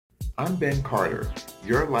I'm Ben Carter,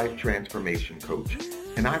 your life transformation coach,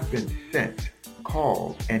 and I've been sent,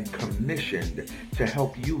 called, and commissioned to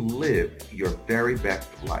help you live your very best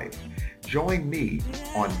life. Join me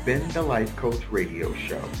on Ben the Life Coach radio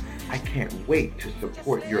show. I can't wait to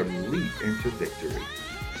support your leap into victory.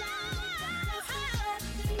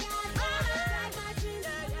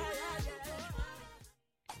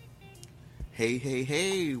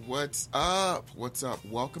 Hey, what's up? What's up?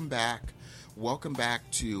 Welcome back. Welcome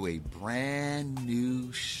back to a brand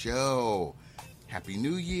new show. Happy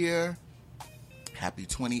New Year. Happy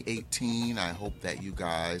 2018. I hope that you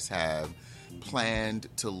guys have planned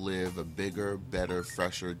to live a bigger, better,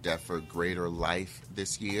 fresher, deafer, greater life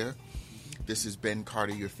this year. This is Ben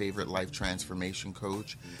Carter, your favorite life transformation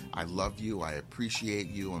coach. I love you. I appreciate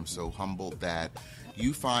you. I'm so humbled that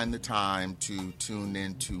you find the time to tune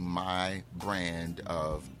into my brand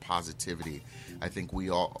of positivity. I think we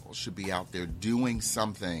all should be out there doing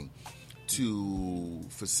something to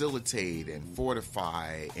facilitate and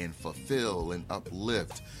fortify and fulfill and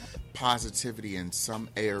uplift positivity in some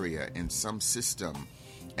area, in some system,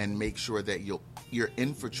 and make sure that you're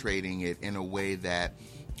infiltrating it in a way that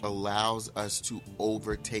allows us to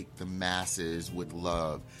overtake the masses with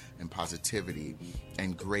love and positivity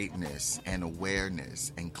and greatness and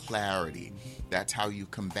awareness and clarity. That's how you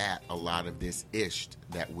combat a lot of this ish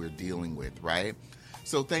that we're dealing with, right?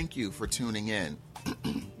 So thank you for tuning in.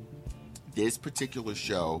 This particular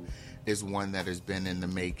show is one that has been in the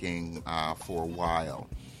making for a while.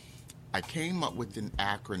 I came up with an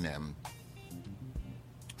acronym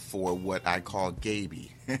for what I call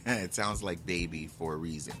G.A.B.B.I.E. It sounds like baby for a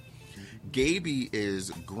reason. G.A.B.B.I.E.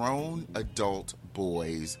 is grown adult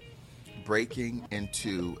boys breaking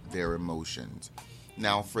into their emotions.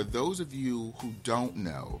 Now, for those of you who don't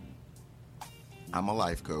know, I'm a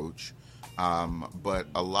life coach, but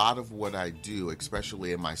a lot of what I do,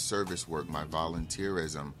 especially in my service work, my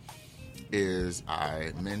volunteerism, is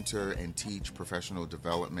I mentor and teach professional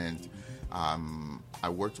development. I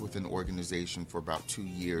worked with an organization for about 2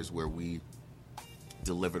 years where we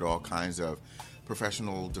delivered all kinds of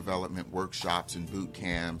professional development workshops and boot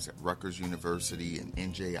camps at Rutgers University and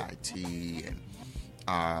NJIT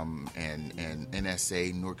and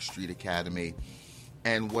NSA, Newark Street Academy.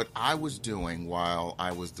 And what I was doing while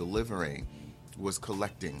I was delivering was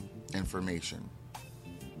collecting information.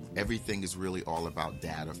 Everything is really all about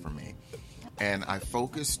data for me. And I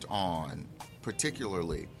focused on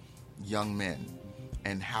particularly young men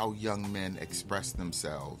and how young men express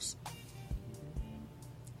themselves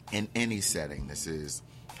in any setting. This is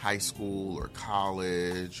high school or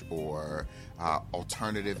college or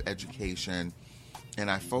alternative education. And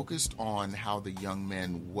I focused on how the young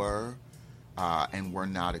men were and were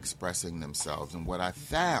not expressing themselves. And what I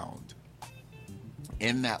found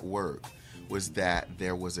in that work was that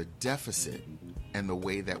there was a deficit in the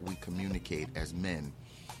way that we communicate as men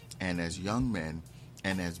and as young men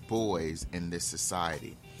and as boys in this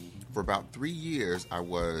society. For about 3 years, I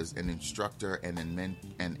was an instructor and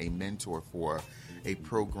a mentor for a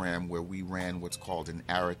program where we ran what's called an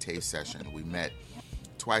arete session. We met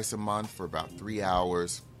twice a month for about 3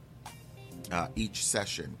 hours each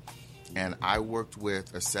session. And I worked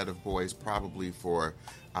with a set of boys probably for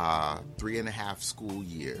 3.5 school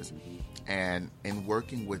years. And in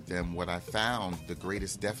working with them, what I found the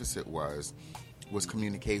greatest deficit was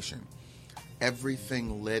communication.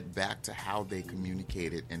 Everything led back to how they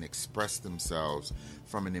communicated and expressed themselves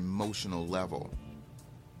from an emotional level.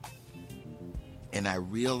 And I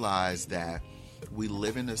realized that we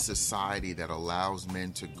live in a society that allows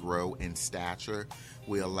men to grow in stature.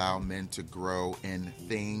 We allow men to grow in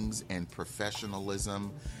things and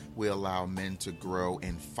professionalism. We allow men to grow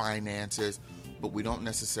in finances, but we don't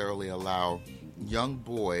necessarily allow young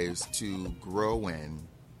boys to grow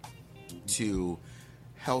to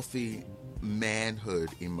healthy manhood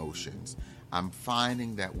emotions. I'm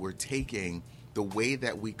finding that we're taking the way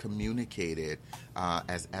that we communicated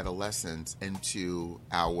as adolescents into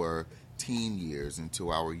our teen years, into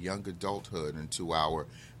our young adulthood, into our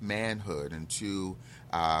manhood, into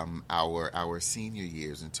our senior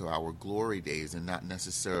years, into our glory days, and not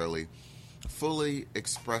necessarily fully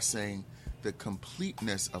expressing the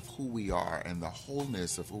completeness of who we are and the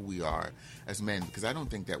wholeness of who we are as men, because I don't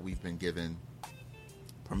think that we've been given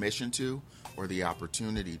permission to or the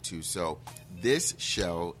opportunity to. So this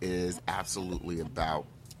show is absolutely about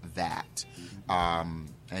that.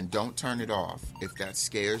 And don't turn it off. If that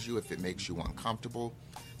scares you, if it makes you uncomfortable,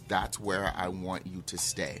 that's where I want you to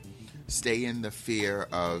stay. Stay in the fear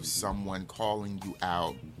of someone calling you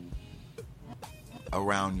out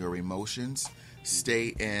around your emotions. stay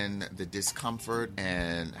in the discomfort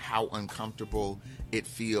and how uncomfortable it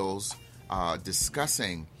feels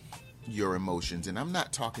discussing your emotions. And I'm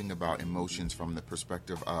not talking about emotions from the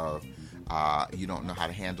perspective of you don't know how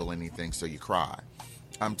to handle anything, so you cry.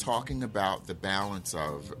 I'm talking about the balance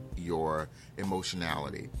of your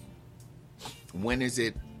emotionality. When is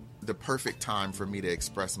it the perfect time for me to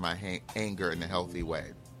express my anger in a healthy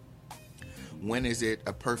way? When is it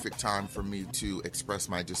a perfect time for me to express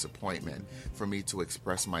my disappointment, for me to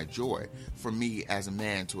express my joy, for me as a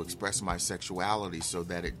man to express my sexuality so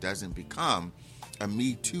that it doesn't become a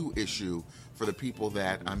Me Too issue for the people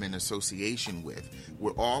that I'm in association with?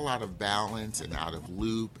 We're all out of balance and out of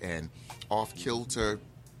loop and off kilter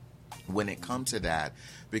when it comes to that,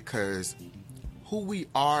 because who we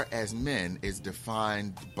are as men is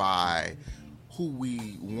defined by who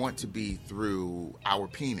we want to be through our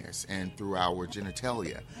penis and through our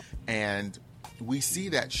genitalia. And we see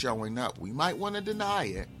that showing up. We might want to deny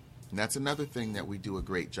it. And that's another thing that we do a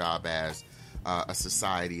great job as a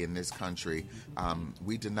society in this country.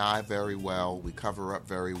 We deny very well. We cover up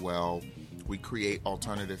very well. We create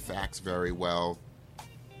alternative facts very well.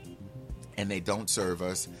 And they don't serve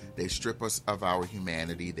us. They strip us of our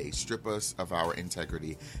humanity. They strip us of our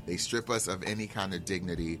integrity. They strip us of any kind of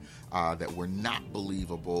dignity, that we're not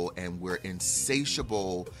believable, and we're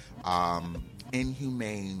insatiable,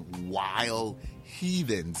 inhumane, wild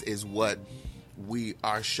heathens is what we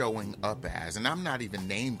are showing up as. And I'm not even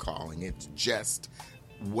name calling. It's just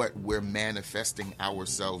what we're manifesting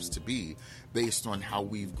ourselves to be based on how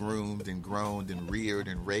we've groomed and grown and reared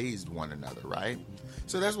and raised one another, right?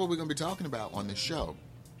 So that's what we're going to be talking about on this show.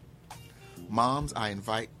 Moms, I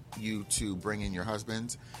invite you to bring in your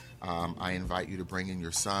husbands. I invite you to bring in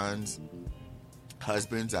your sons.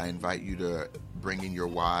 Husbands, I invite you to bring in your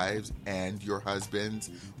wives and your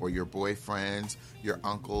husbands or your boyfriends, your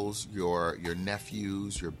uncles, your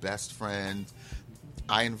nephews, your best friends.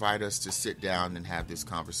 I invite us to sit down and have this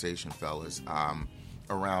conversation, fellas,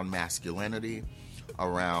 around masculinity,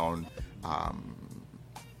 around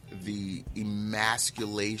the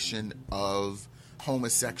emasculation of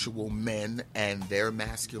homosexual men and their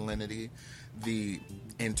masculinity, the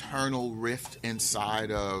internal rift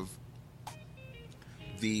inside of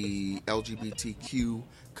the LGBTQ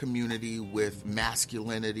community with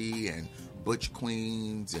masculinity and butch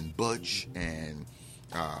queens and butch and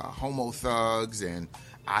homo thugs. And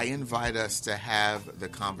I invite us to have the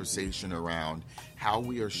conversation around how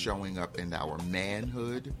we are showing up in our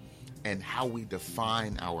manhood and how we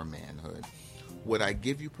define our manhood. What I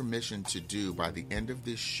give you permission to do by the end of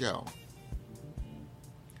this show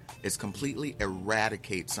is completely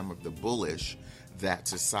eradicate some of the bullish that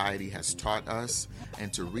society has taught us,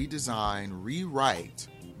 and to redesign, rewrite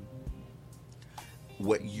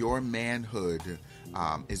what your manhood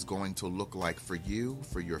is going to look like for you,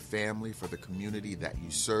 for your family, for the community that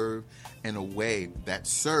you serve, in a way that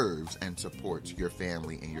serves and supports your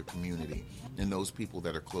family and your community and those people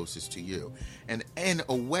that are closest to you, and in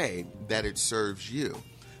a way that it serves you.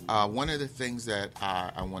 One of the things that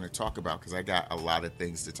I want to talk about, because I got a lot of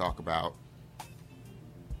things to talk about,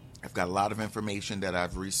 I've got a lot of information that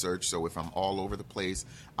I've researched, so if I'm all over the place,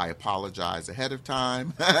 I apologize ahead of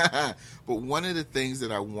time. But one of the things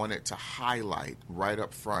that I wanted to highlight right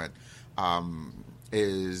up front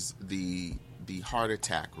is the heart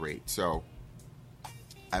attack rate. So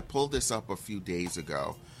I pulled this up a few days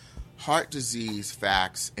ago. Heart disease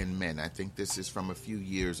facts in men. I think this is from a few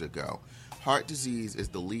years ago. Heart disease is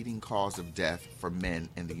the leading cause of death for men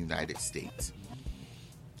in the United States.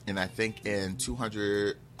 And I think in it's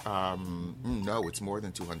more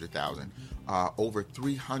than 200,000. Over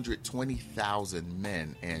 320,000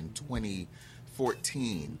 men in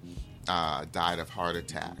 2014 died of heart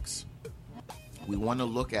attacks. We want to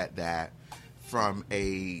look at that from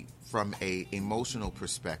a emotional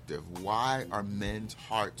perspective. Why are men's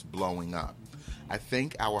hearts blowing up? I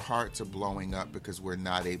think our hearts are blowing up because we're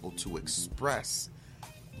not able to express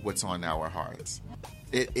what's on our hearts.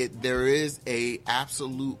 There is a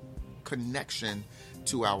absolute connection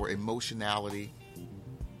to our emotionality,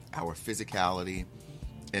 our physicality,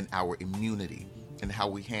 and our immunity, and how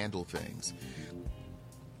we handle things.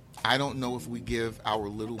 I don't know if we give our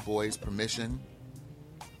little boys permission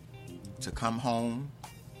to come home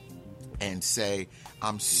and say,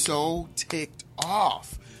 I'm so ticked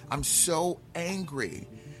off. I'm so angry.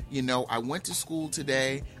 You know, I went to school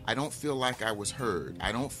today. I don't feel like I was heard.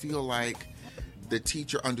 I don't feel like the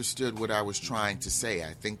teacher understood what I was trying to say.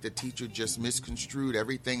 I think the teacher just misconstrued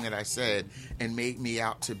everything that I said and made me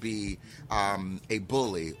out to be a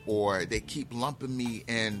bully, or they keep lumping me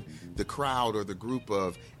in the crowd or the group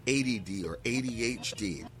of ADD or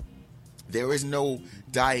ADHD. There is no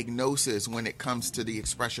diagnosis when it comes to the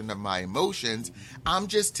expression of my emotions. I'm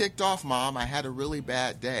just ticked off, Mom. I had a really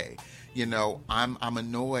bad day. I'm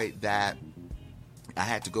annoyed that I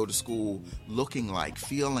had to go to school looking like,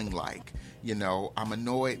 feeling like. I'm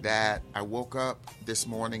annoyed that I woke up this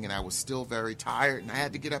morning and I was still very tired and I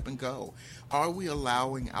had to get up and go. Are we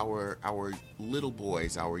allowing our little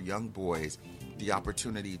boys, our young boys, the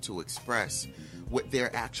opportunity to express what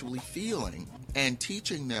they're actually feeling, and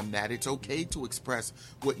teaching them that it's okay to express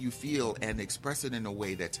what you feel and express it in a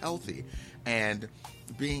way that's healthy, and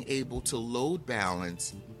being able to load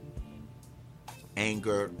balance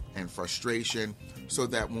anger and frustration so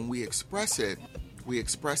that when we express it,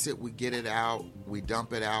 we get it out, we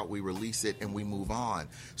dump it out, we release it, and we move on,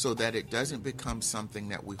 so that it doesn't become something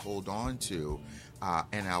that we hold on to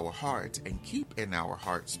in our hearts and keep in our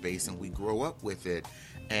heart space, and we grow up with it,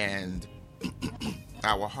 and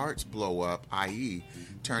our hearts blow up, i.e.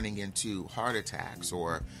 turning into heart attacks,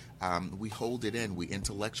 or we hold it in, we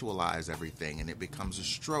intellectualize everything, and it becomes a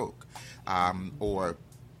stroke, or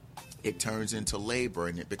it turns into labor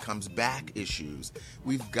and it becomes back issues.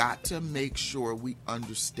 We've got to make sure we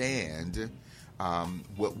understand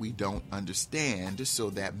what we don't understand, so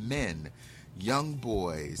that men, young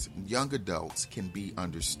boys, young adults can be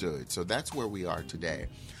understood. So that's where we are today.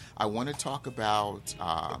 I want to talk about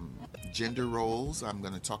gender roles. I'm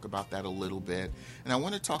going to talk about that a little bit. And I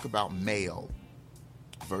want to talk about male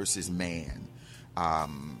versus man.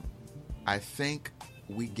 I think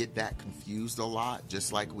we get that confused a lot,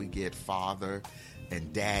 just like we get father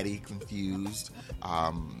and daddy confused.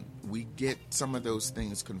 We get some of those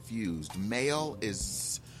things confused. Male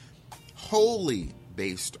is wholly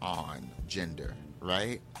based on gender,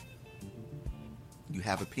 right? You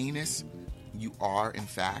have a penis, you are in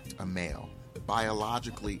fact a male,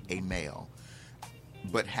 biologically a male.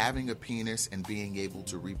 But having a penis and being able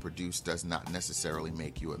to reproduce does not necessarily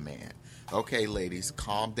make you a man. Okay, ladies,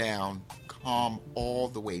 calm down. Calm all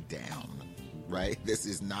the way down, right? This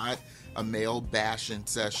is not a male bashing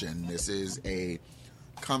session. This is a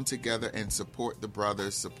come together and support the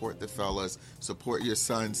brothers, support the fellas, support your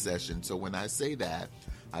son session. So when I say that,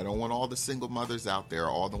 I don't want all the single mothers out there,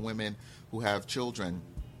 all the women who have children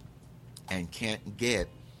and can't get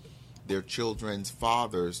their children's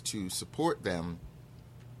fathers to support them.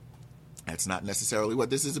 That's not necessarily what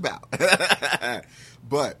this is about.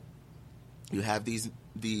 But you have these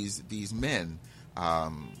men,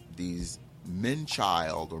 these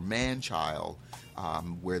men-child or man-child,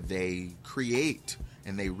 where they create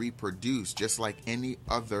and they reproduce just like any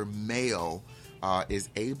other male is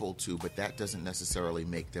able to, but that doesn't necessarily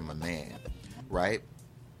make them a man, right?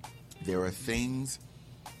 There are things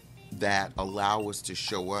that allow us to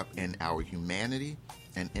show up in our humanity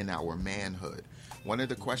and in our manhood. One of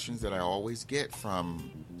the questions that I always get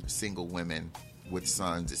from single women with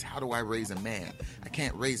sons is, how do I raise a man? I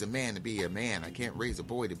can't raise a man to be a man. I can't raise a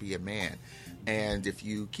boy to be a man. And if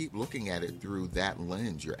you keep looking at it through that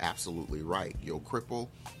lens, you're absolutely right. You'll cripple,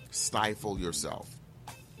 stifle yourself.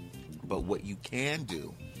 But what you can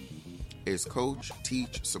do is coach,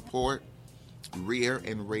 teach, support, rear,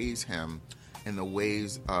 and raise him in the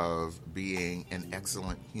ways of being an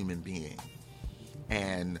excellent human being.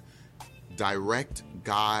 And direct,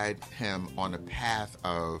 guide him on a path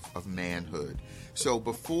of manhood. So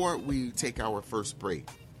before we take our first break,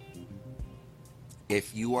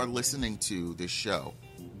 if you are listening to this show,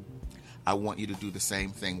 I want you to do the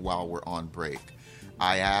same thing while we're on break.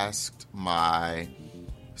 I asked my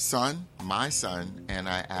son, and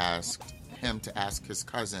I asked him to ask his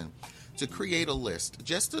cousin to create a list,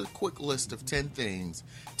 just a quick list of 10 things,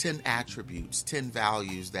 10 attributes, 10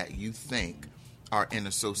 values that you think are in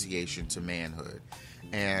association to manhood.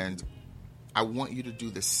 And I want you to do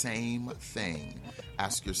the same thing.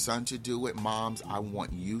 Ask your son to do it. Moms, I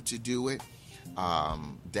want you to do it.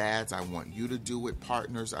 Dads, I want you to do it.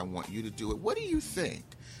 Partners, I want you to do it. What do you think?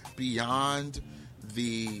 Beyond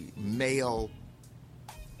the male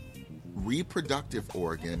reproductive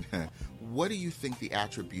organ, what do you think the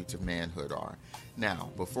attributes of manhood are?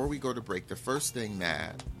 Now, before we go to break, the first thing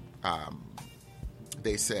that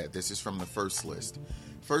they said, this is from the first list.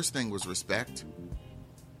 First thing was respect.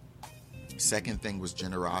 Second thing was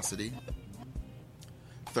generosity.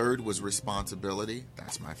 Third was responsibility.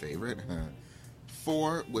 That's my favorite.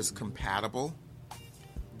 4 was compatible.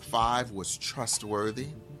 5 was trustworthy.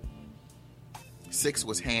 6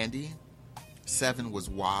 was handy. 7 was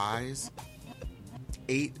wise.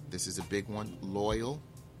 8, this is a big one, loyal.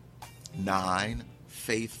 9,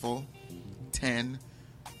 faithful. 10,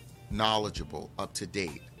 knowledgeable, up to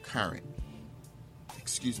date, current.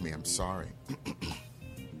 Excuse me, I'm sorry.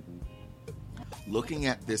 looking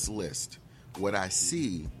at this list, what I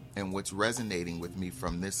see and what's resonating with me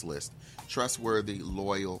from this list: trustworthy,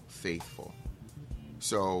 loyal, faithful.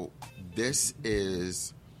 So this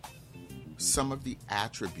is some of the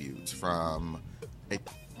attributes from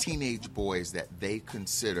teenage boys that they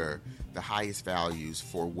consider the highest values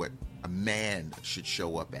for what a man should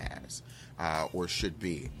show up as or should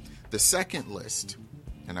be. The second list,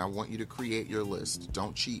 and I want you to create your list.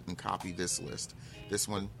 Don't cheat and copy this list. This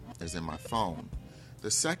one is in my phone. The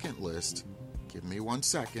second list, give me 1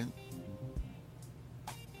 second.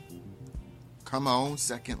 Come on,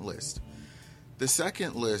 second list. The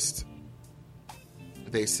second list,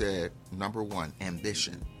 they said, number 1,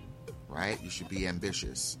 ambition, right? You should be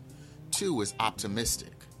ambitious. 2 is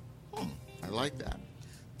optimistic. I like that.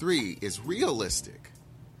 3 is realistic.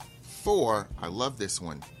 4, I love this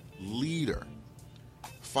one, leader.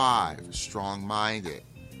 5, strong-minded.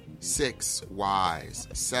 6, wise.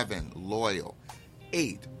 7, loyal.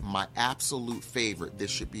 8, my absolute favorite. This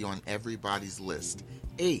should be on everybody's list.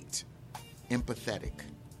 8, empathetic.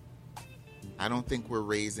 I don't think we're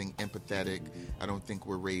raising empathetic. I don't think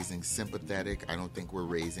we're raising sympathetic. I don't think we're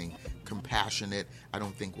raising compassionate. I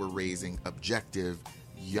don't think we're raising objective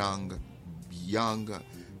young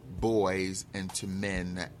boys into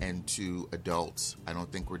men and to adults. I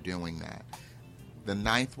don't think we're doing that. The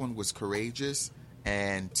 9th one was courageous,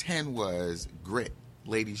 and 10 was grit.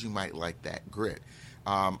 Ladies, you might like that, grit.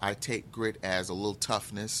 I take grit as a little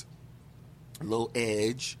toughness, a little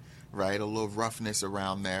edge, right? A little roughness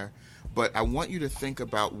around there. But I want you to think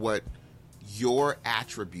about what your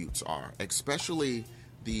attributes are, especially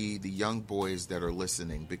the young boys that are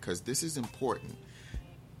listening, because this is important.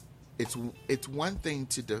 It's one thing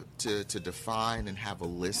to define and have a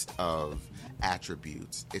list of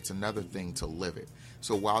attributes. It's another thing to live it.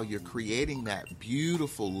 So while you're creating that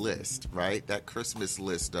beautiful list, right, that Christmas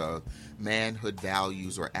list of manhood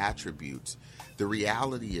values or attributes, the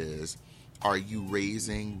reality is, are you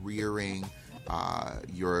rearing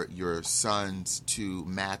your sons to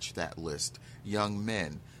match that list? Young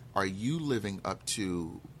men, are you living up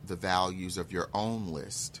to the values of your own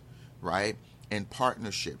list, right? In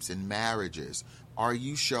partnerships, in marriages, are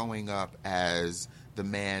you showing up as the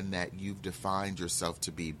man that you've defined yourself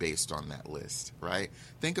to be based on that list, right?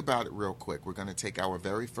 Think about it real quick. We're going to take our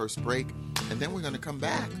very first break, and then we're going to come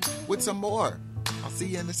back with some more. I'll see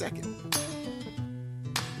you in a second.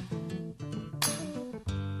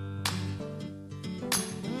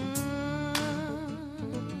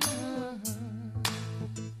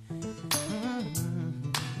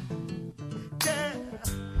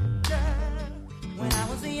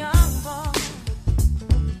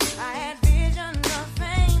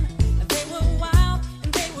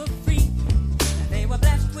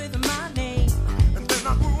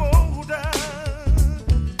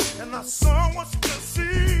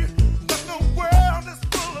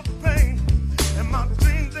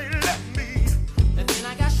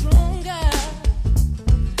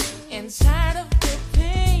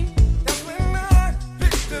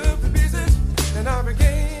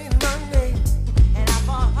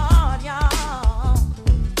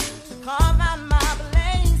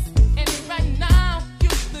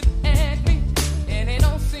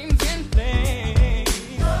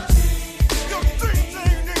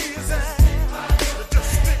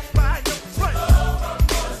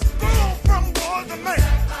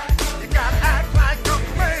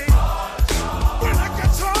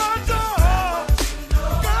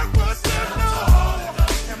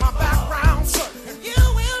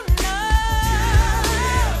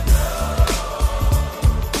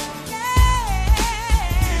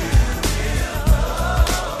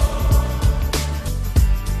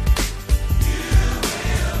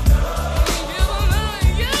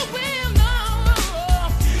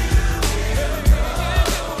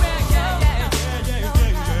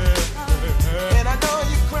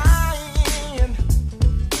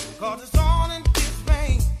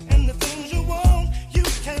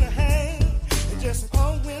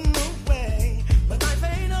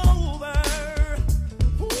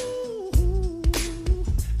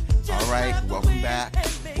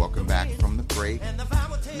 Welcome back from the break.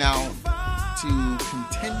 Now, to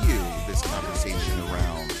continue this conversation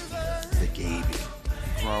around the G.A.B.B.I.E,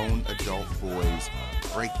 grown adult boys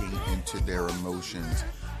breaking into their emotions,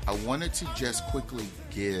 I wanted to just quickly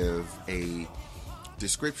give a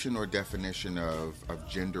description or definition of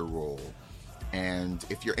gender role. And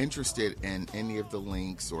if you're interested in any of the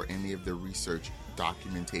links or any of the research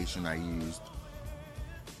documentation I used,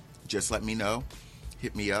 just let me know.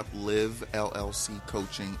 Hit me up,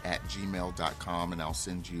 livellccoaching@gmail.com, and I'll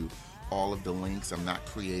send you all of the links. I'm not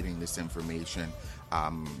creating this information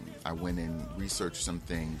I went and researched some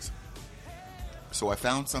things. So I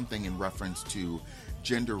found something in reference to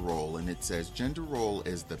gender role, and it says gender role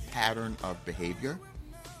is the pattern of behavior,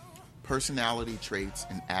 personality traits,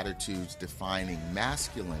 and attitudes defining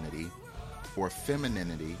masculinity or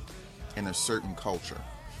femininity in a certain culture.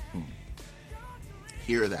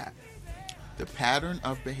 Hear that. The pattern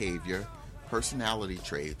of behavior, personality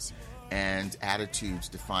traits, and attitudes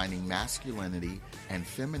defining masculinity and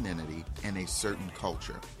femininity in a certain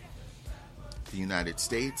culture. The United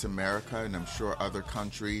States, America, and I'm sure other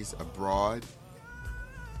countries abroad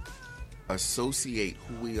associate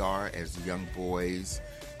who we are as young boys,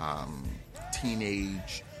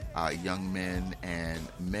 teenage young men, and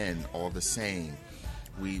men all the same.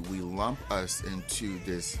 We lump us into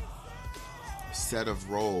this set of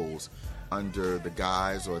roles under the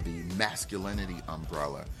guise or the masculinity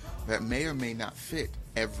umbrella that may or may not fit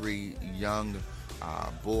every young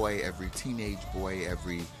boy, every teenage boy,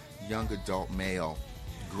 every young adult male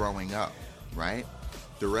growing up, right?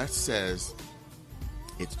 The rest says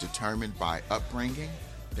it's determined by upbringing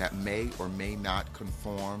that may or may not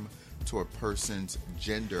conform to a person's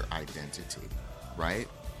gender identity, right?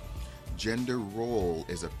 Gender role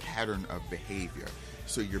is a pattern of behavior.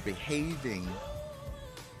 So you're behaving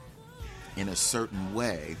in a certain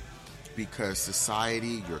way because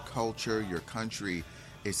society, your culture, your country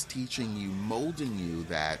is teaching you, molding you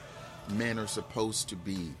that men are supposed to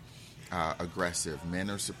be aggressive, men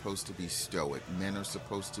are supposed to be stoic, men are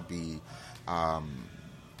supposed to be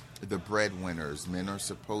the breadwinners, men are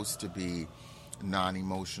supposed to be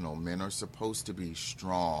non-emotional, men are supposed to be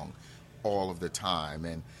strong all of the time.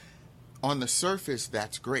 And on the surface,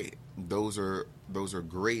 that's great. Those are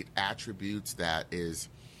great attributes. That is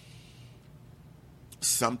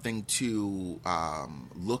something to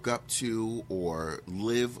look up to or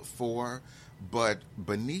live for. But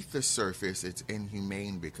beneath the surface, it's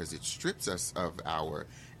inhumane because it strips us of our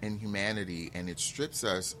inhumanity, and it strips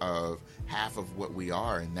us of half of what we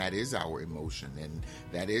are, and that is our emotion, and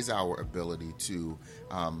that is our ability to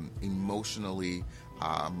emotionally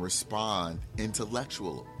respond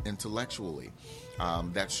intellectually.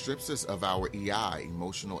 That strips us of our EI,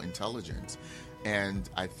 emotional intelligence. And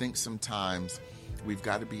I think sometimes we've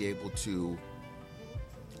got to be able to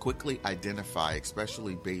quickly identify,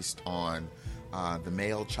 especially based on the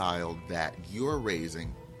male child that you're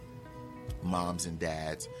raising, moms and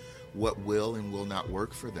dads, what will and will not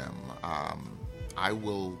work for them. I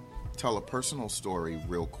will tell a personal story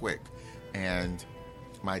real quick. And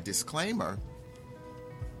my disclaimer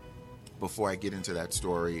before I get into that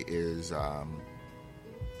story is I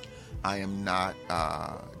am not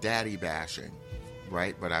daddy bashing,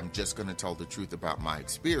 right? But I'm just going to tell the truth about my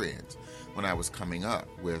experience when I was coming up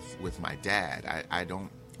with my dad. I don't,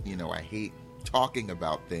 I hate talking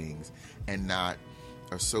about things and not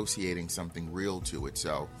associating something real to it.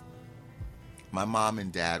 So my mom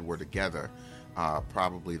and dad were together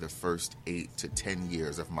probably the first 8 to 10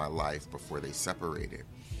 years of my life before they separated.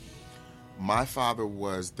 My father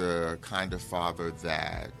was the kind of father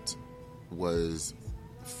that was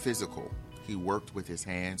physical. He worked with his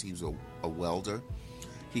hands. He was a welder.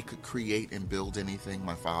 He could create and build anything.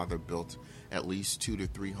 My father built at least 2 to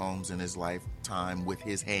 3 homes in his lifetime with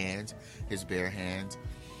his hands, his bare hands.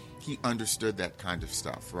 He understood that kind of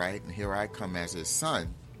stuff, right? And here I come as his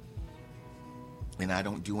son, and I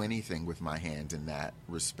don't do anything with my hands in that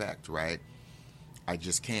respect, right? I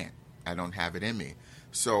just can't. I don't have it in me.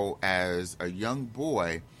 So as a young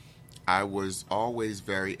boy, I was always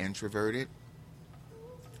very introverted,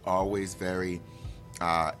 always very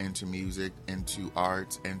into music, into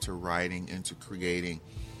arts, into writing, into creating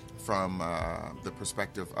from the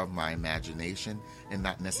perspective of my imagination and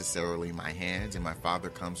not necessarily my hands. And my father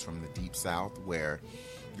comes from the deep South, where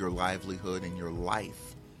your livelihood and your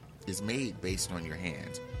life is made based on your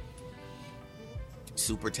hands.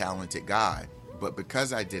 Super talented guy. But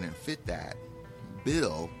because I didn't fit that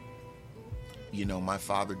bill, my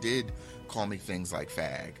father did call me things like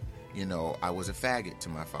fag. I was a faggot to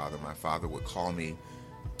my father. My father would call me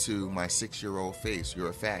to my 6-year-old face, "You're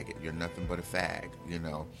a faggot. You're nothing but a fag.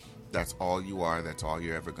 That's all you are. That's all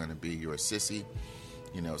you're ever going to be. You're a sissy.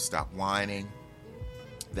 Stop whining."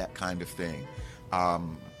 That kind of thing.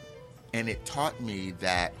 And it taught me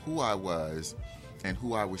that who I was and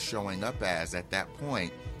who I was showing up as at that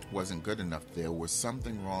point wasn't good enough. There was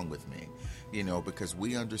something wrong with me, because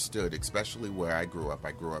we understood, especially where I grew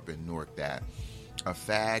up in Newark, that a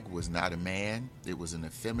fag was not a man. It was an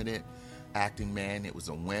effeminate acting man. It was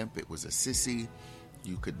a wimp. It was a sissy.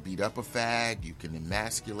 You could beat up a fag. You can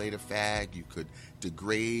emasculate a fag. You could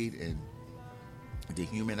degrade and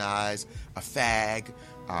dehumanize, a fag.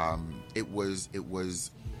 It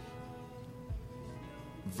was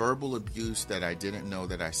verbal abuse that I didn't know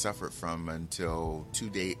that I suffered from until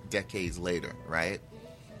decades later, right?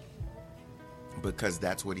 Because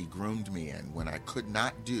that's what he groomed me in. When I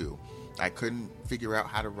couldn't figure out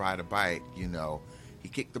how to ride a bike, he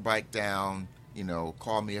kicked the bike down,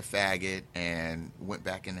 called me a faggot and went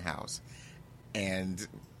back in the house. And,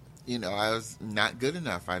 I was not good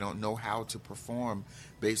enough. I don't know how to perform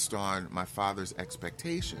based on my father's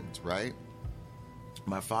expectations, right?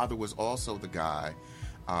 My father was also the guy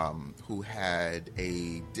who had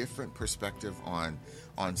a different perspective on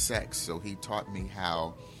sex. So he taught me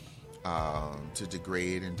how to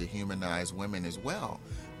degrade and dehumanize women as well.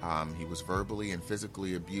 He was verbally and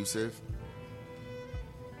physically abusive.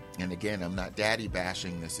 And again, I'm not daddy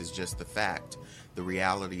bashing. This is just the fact, the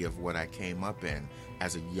reality of what I came up in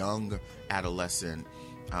as a young adolescent,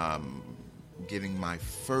 getting my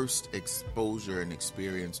first exposure and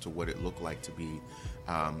experience to what it looked like to be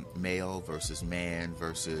male versus man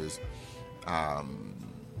versus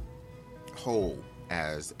whole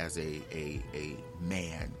as a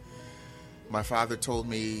man. My father told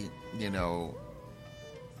me,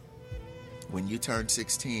 when you turn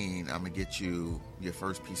 16, I'm going to get you your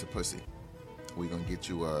first piece of pussy. We're going to get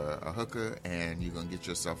you a hooker, and you're going to get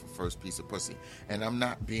yourself a first piece of pussy. And I'm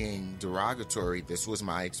not being derogatory. This was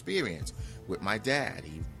my experience with my dad.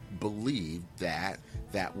 He believed that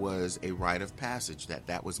was a rite of passage,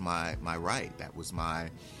 that was my right. That was my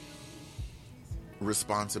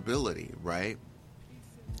responsibility, right?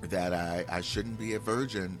 That I shouldn't be a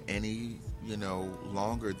virgin any,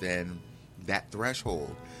 longer than that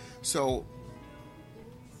threshold. So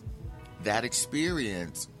that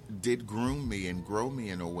experience did groom me and grow me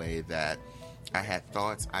in a way that I had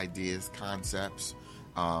thoughts, ideas, concepts,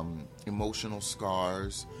 emotional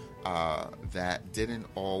scars that didn't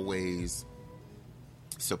always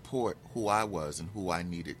support who I was and who I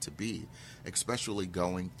needed to be, especially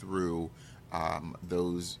going through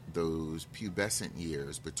those pubescent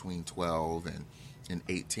years between 12 and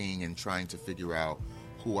 18 and trying to figure out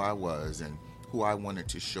who I was and who I wanted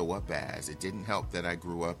to show up as. It didn't help that I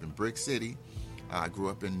grew up in Brick City. I grew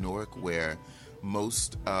up in Newark, where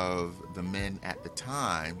most of the men at the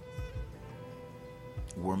time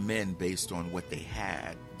were men based on what they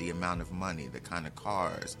had, the amount of money, the kind of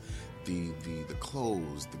cars, the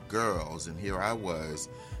clothes, the girls. And here I was,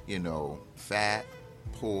 fat,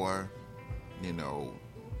 poor,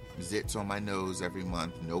 zits on my nose every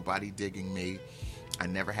month, nobody digging me. I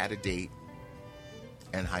never had a date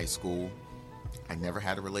in high school. I never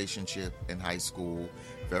had a relationship in high school.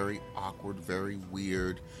 Very awkward, very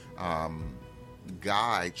weird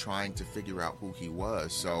guy trying to figure out who he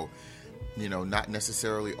was. So, not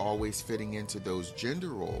necessarily always fitting into those gender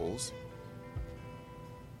roles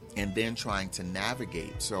and then trying to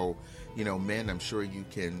navigate. So, men, I'm sure you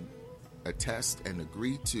can attest and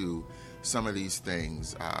agree to some of these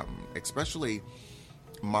things, especially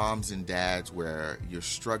moms and dads, where you're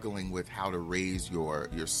struggling with how to raise your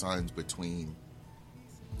sons between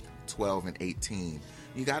 12 and 18.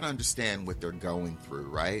 You got to understand what they're going through,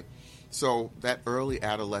 right? So that early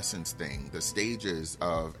adolescence thing, the stages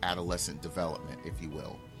of adolescent development, if you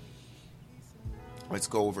will. Let's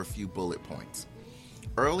go over a few bullet points.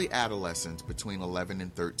 Early adolescence, between 11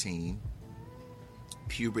 and 13,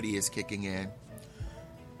 puberty is kicking in.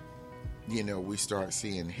 We start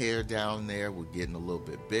seeing hair down there. We're getting a little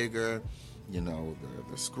bit bigger. The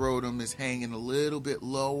scrotum is hanging a little bit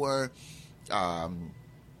lower.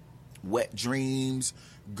 Wet dreams,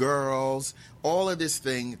 girls, all of this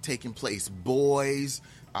thing taking place. Boys,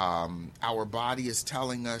 our body is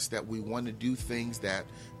telling us that we want to do things that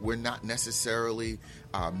we're not necessarily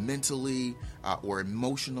mentally or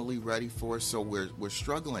emotionally ready for. So we're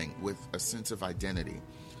struggling with a sense of identity.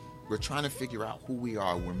 We're trying to figure out who we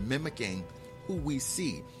are. We're mimicking who we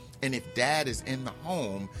see. And if dad is in the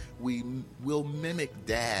home, we will mimic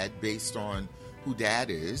dad based on who dad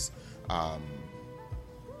is.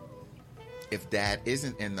 If dad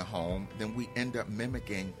isn't in the home, then we end up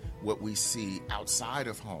mimicking what we see outside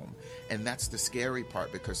of home. And that's the scary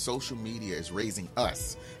part, because social media is raising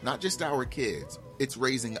us, not just our kids. It's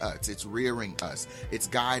raising us. It's rearing us. It's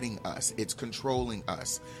guiding us. It's controlling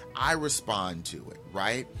us. I respond to it,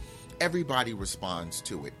 right? Everybody responds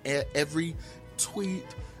to it. Every tweet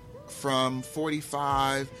from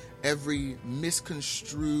 45 every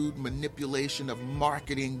misconstrued manipulation of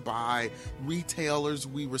marketing by retailers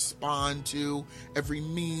we respond to, every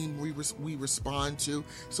meme we respond to.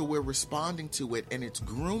 So we're responding to it, and it's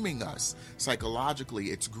grooming us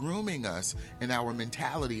psychologically. It's grooming us in our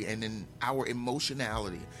mentality and in our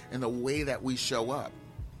emotionality and the way that we show up.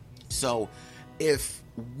 So if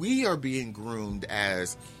we are being groomed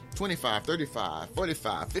as 25, 35,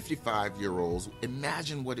 45, 55-year-olds,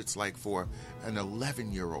 imagine what it's like for an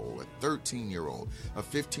 11-year-old, a 13-year-old, a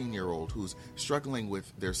 15-year-old who's struggling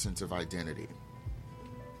with their sense of identity.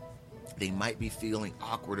 They might be feeling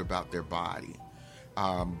awkward about their body.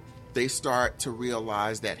 They start to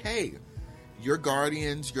realize that, hey, your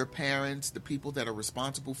guardians, your parents, the people that are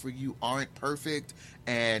responsible for you aren't perfect,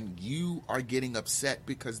 and you are getting upset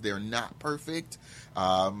because they're not perfect.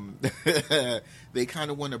 They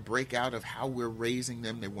kind of want to break out of how we're raising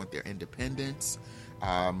them. They want their independence.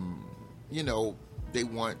 They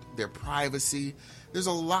want their privacy. There's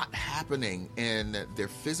a lot happening in their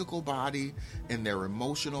physical body, in their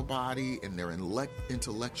emotional body, in their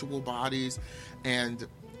intellectual bodies, and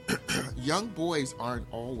young boys aren't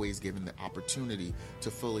always given the opportunity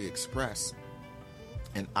to fully express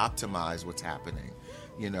and optimize what's happening.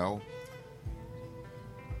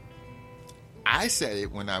 I said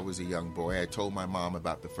it when I was a young boy. I told my mom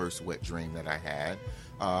about the first wet dream that I had.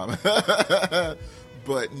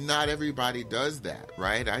 But not everybody does that,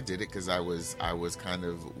 right? I did it because I was kind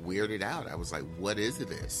of weirded out. I was like, what is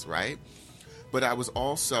this, right? But I was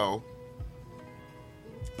also,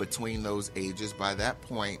 between those ages, by that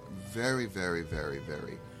point, very, very, very,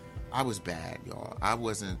 very, I was bad, y'all. I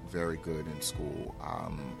wasn't very good in school.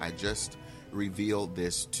 I just revealed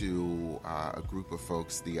this to a group of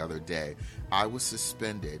folks the other day. I was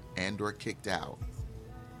suspended and or kicked out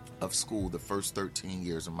of school the first 13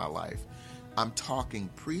 years of my life. I'm talking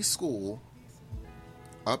preschool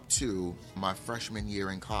up to my freshman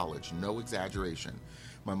year in college. No exaggeration.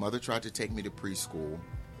 My mother tried to take me to preschool.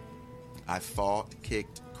 I fought,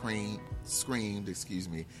 kicked, screamed,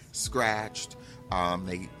 scratched.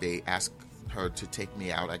 They asked her to take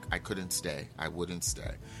me out. I couldn't stay. I wouldn't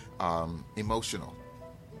stay. Emotional.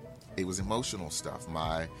 It was emotional stuff.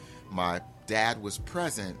 My dad was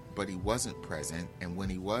present, but he wasn't present. And when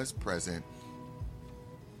he was present,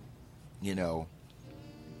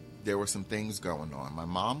 there were some things going on. My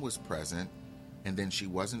mom was present, and then she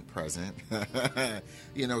wasn't present.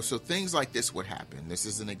 So things like this would happen. This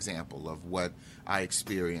is an example of what I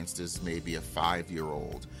experienced as maybe a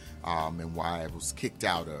 5-year-old, and why I was kicked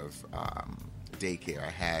out of daycare.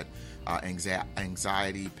 I had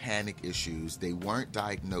anxiety, panic issues. They weren't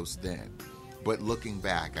diagnosed then, but looking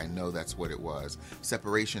back, I know that's what it was.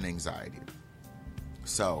 Separation anxiety.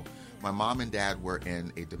 So my mom and dad were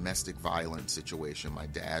in a domestic violence situation. My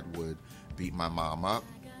dad would beat my mom up.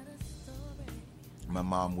 My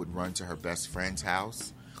mom would run to her best friend's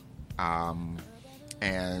house.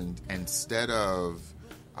 And instead of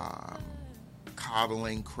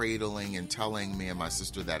coddling, cradling, and telling me and my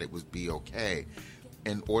sister that it would be okay,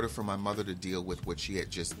 in order for my mother to deal with what she had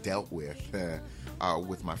just dealt with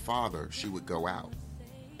my father, she would go out.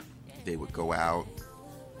 They would go out,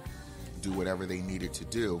 do whatever they needed to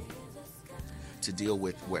do to deal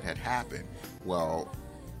with what had happened. Well,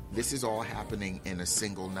 this is all happening in a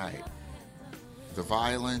single night. The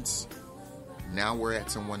violence, now we're at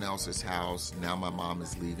someone else's house. Now my mom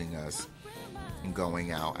is leaving us and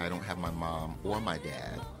going out. I don't have my mom or my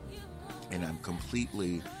dad, and I'm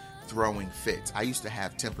completely throwing fits. I used to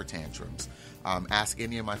have temper tantrums. Ask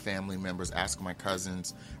any of my family members, ask my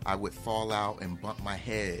cousins. I would fall out and bump my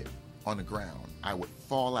head on the ground. I would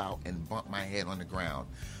fall out and bump my head on the ground.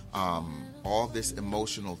 All this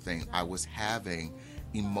emotional thing, I was having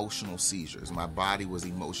emotional seizures. My body was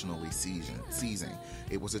emotionally seizing.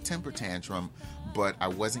 It was a temper tantrum, but I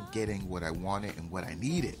wasn't getting what I wanted and what I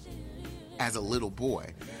needed as a little boy.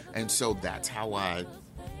 And so that's how I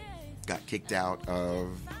got kicked out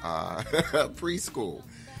of preschool.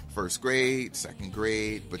 First grade, second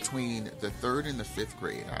grade, between the third and the fifth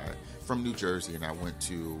grade. From New Jersey, and I went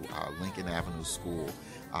to Lincoln Avenue School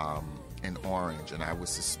in Orange, and I was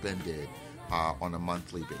suspended on a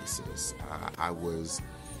monthly basis. I was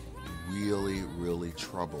really, really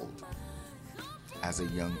troubled as a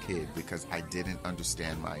young kid because I didn't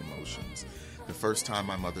understand my emotions. The first time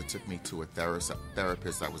my mother took me to a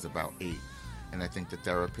therapist, I was about 8, and I think the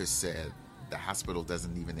therapist said, the hospital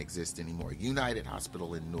doesn't even exist anymore. United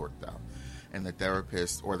Hospital in Newark, though. And the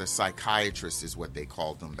therapist, or the psychiatrist is what they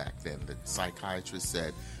called them back then. The psychiatrist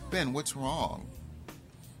said, Ben, what's wrong?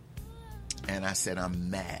 And I said, I'm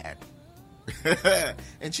mad.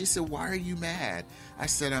 And she said, why are you mad? I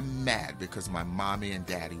said, I'm mad because my mommy and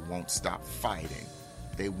daddy won't stop fighting.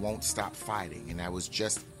 They won't stop fighting. And I was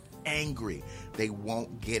just angry. They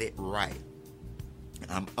won't get it right.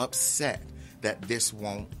 I'm upset that this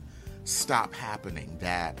won't stop happening,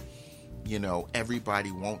 that, you know,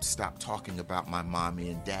 everybody won't stop talking about my mommy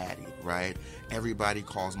and daddy, right? Everybody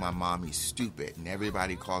calls my mommy stupid and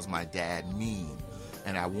everybody calls my dad mean.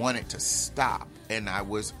 And I want it to stop. And I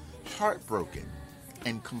was heartbroken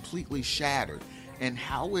and completely shattered. And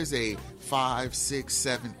how is a 5, 6,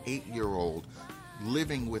 7, 8-year-old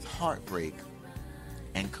living with heartbreak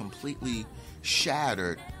and completely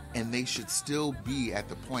shattered, and they should still be at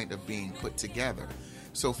the point of being put together?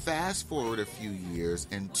 So fast forward a few years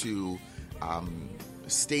into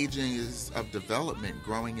stages of development,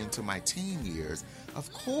 growing into my teen years,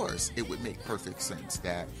 of course it would make perfect sense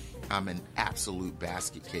that I'm an absolute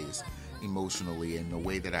basket case emotionally, and the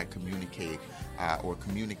way that I communicated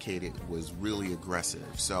was really aggressive.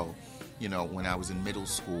 So, you know, when I was in middle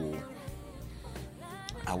school,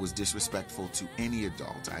 I was disrespectful to any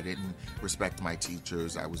adult. I didn't respect my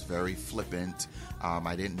teachers. I was very flippant.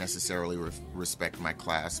 I didn't necessarily respect my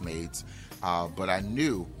classmates, but I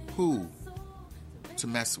knew who to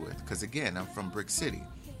mess with, because again, I'm from Brick City.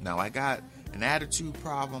 Now, I got an attitude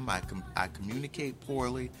problem. I communicate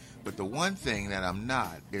poorly, but the one thing that I'm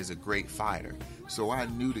not is a great fighter. So I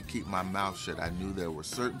knew to keep my mouth shut. I knew there were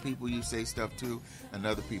certain people you say stuff to, and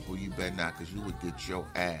other people you better not, because you would get your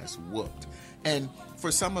ass whooped. And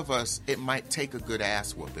for some of us, it might take a good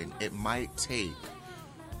ass whooping. It might take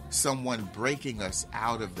someone breaking us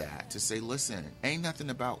out of that to say, listen, ain't nothing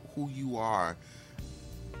about who you are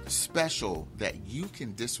special that you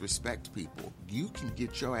can disrespect people. You can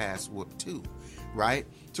get your ass whooped too, right?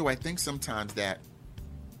 So I think sometimes that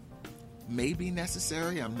may be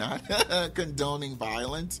necessary. I'm not condoning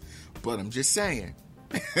violence, but I'm just saying.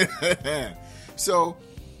 So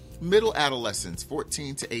middle adolescence,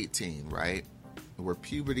 14 to 18, right? Where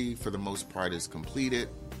puberty for the most part is completed.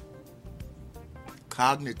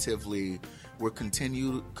 Cognitively, we're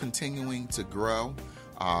continuing to grow.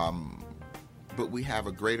 But we have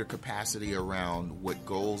a greater capacity around what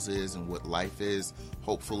goals is and what life is,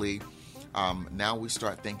 hopefully. Now we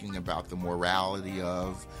start thinking about the morality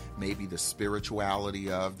of, maybe the spirituality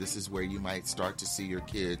of. This is where you might start to see your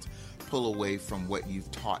kids pull away from what you've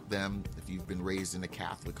taught them. If you've been raised in a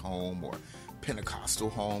Catholic home or Pentecostal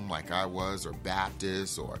home like I was, or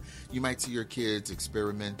Baptist, or you might see your kids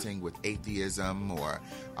experimenting with atheism, or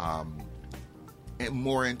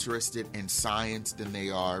more interested in science than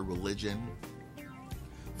they are religion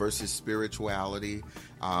versus spirituality.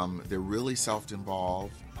 They're really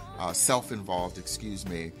self-involved, excuse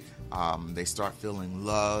me. They start feeling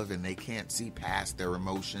love and they can't see past their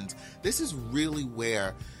emotions. This is really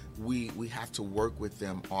where we have to work with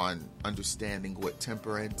them on understanding what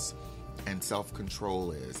temperance and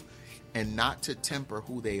self-control is, and not to temper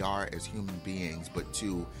who they are as human beings, but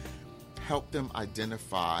to help them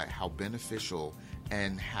identify how beneficial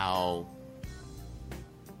and how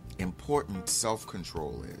important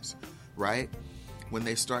self-control is, right? When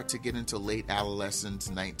they start to get into late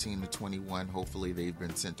adolescence, 19 to 21, hopefully they've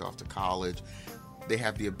been sent off to college. They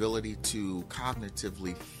have the ability to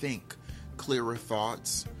cognitively think clearer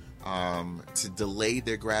thoughts, to delay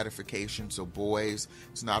their gratification. So boys,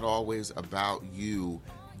 it's not always about you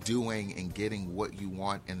doing and getting what you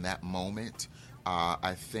want in that moment.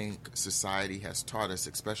 I think society has taught us,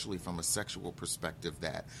 especially from a sexual perspective,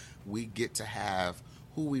 that we get to have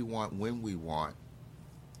who we want, when we want,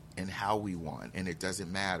 and how we want, and it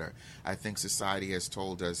doesn't matter. I think society has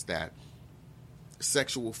told us that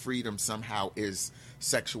sexual freedom somehow is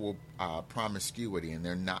sexual promiscuity, and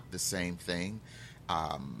they're not the same thing.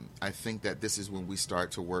 I think that this is when we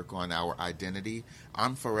start to work on our identity.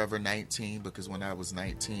 I'm forever 19 because when I was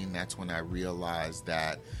 19, that's when I realized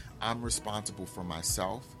that I'm responsible for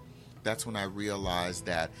myself. That's when I realized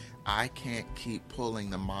that I can't keep pulling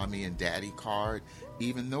the mommy and daddy card,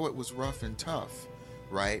 even though it was rough and tough,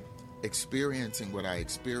 right? Experiencing what I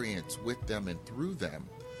experienced with them and through them,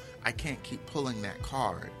 I can't keep pulling that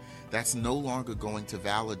card. That's no longer going to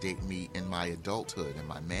validate me in my adulthood and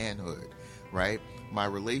my manhood, right? My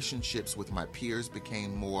relationships with my peers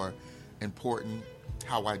became more important.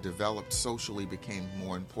 How I developed socially became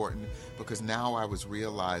more important, because now I was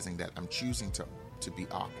realizing that I'm choosing to be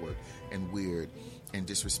awkward and weird and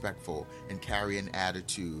disrespectful and carry an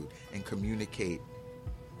attitude and communicate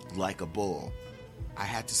like a bull. I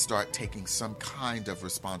had to start taking some kind of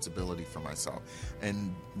responsibility for myself.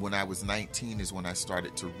 And when I was 19 is when I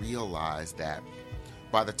started to realize that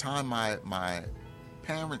by the time my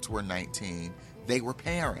parents were 19, they were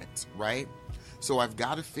parents, right? So I've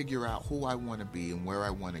got to figure out who I want to be and where I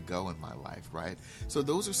want to go in my life, right? So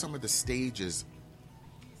those are some of the stages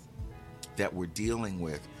that we're dealing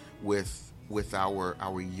with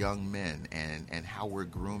our young men and how we're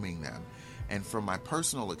grooming them. And from my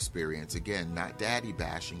personal experience, again, not daddy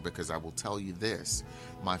bashing, because I will tell you this,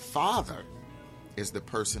 my father is the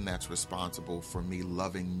person that's responsible for me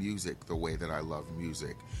loving music the way that I love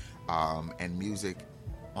music. And music,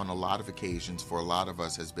 on a lot of occasions, for a lot of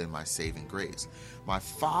us, has been my saving grace. My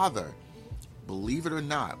father, believe it or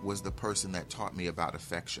not, was the person that taught me about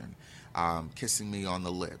affection, kissing me on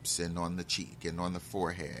the lips and on the cheek and on the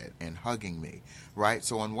forehead and hugging me, right?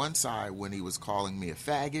 So on one side, when he was calling me a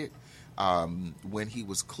faggot, when he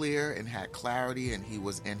was clear and had clarity and he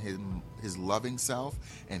was in his loving self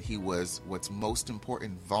and he was, what's most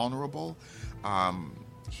important, vulnerable,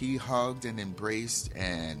 he hugged and embraced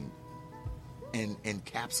and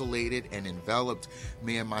encapsulated and enveloped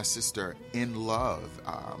me and my sister in love,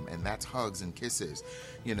 and that's hugs and kisses.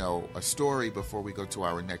 You know, a story before we go to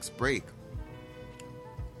our next break.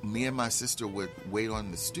 Me and my sister would wait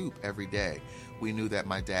on the stoop every day. We knew that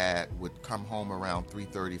my dad would come home around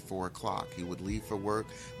 3:30, 4 o'clock. He would leave for work.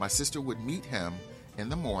 My sister would meet him in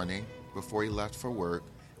the morning before he left for work.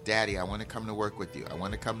 Daddy, I want to come to work with you. I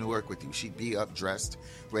want to come to work with you. She'd be up, dressed,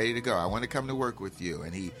 ready to go. I want to come to work with you.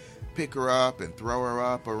 And he'd pick her up and throw her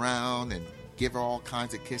up around and give her all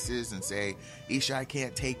kinds of kisses and say, Isha, I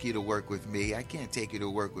can't take you to work with me. I can't take you to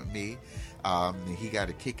work with me. And he got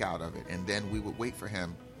a kick out of it. And then we would wait for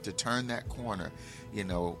him to turn that corner, you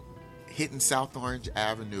know, hitting South Orange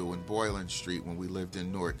Avenue and Boylan Street when we lived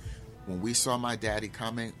in Newark. When we saw my daddy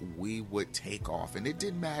coming, we would take off. And it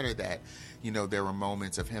didn't matter that, you know, there were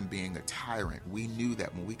moments of him being a tyrant. We knew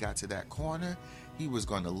that when we got to that corner, he was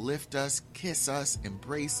going to lift us, kiss us,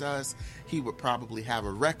 embrace us. He would probably have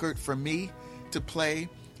a record for me to play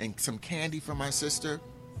and some candy for my sister.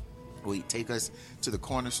 We'd take us to the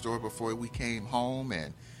corner store before we came home,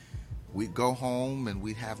 and we'd go home and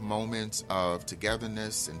we'd have moments of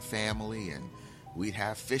togetherness and family, and we'd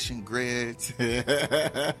have fish and grits.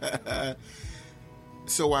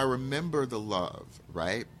 So I remember the love,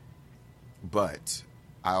 right? But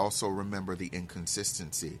I also remember the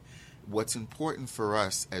inconsistency. What's important for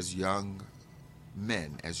us as young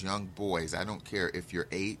men, as young boys, I don't care if you're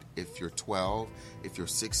 8, if you're 12, if you're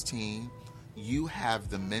 16, you have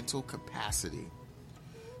the mental capacity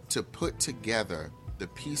to put together the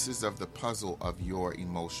pieces of the puzzle of your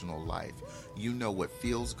emotional life. You know what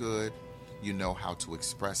feels good. You know how to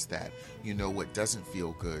express that. You know what doesn't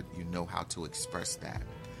feel good. You know how to express that.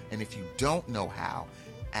 And if you don't know how,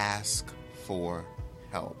 ask for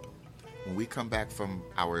help. When we come back from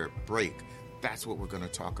our break, that's what we're going to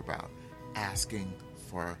talk about. Asking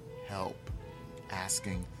for help.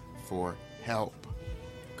 Asking for help.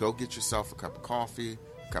 Go get yourself a cup of coffee,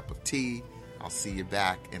 a cup of tea. I'll see you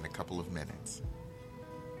back in a couple of minutes.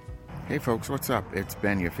 Hey folks, what's up? It's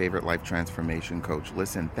Ben, your favorite life transformation coach.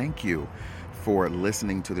 Listen, thank you for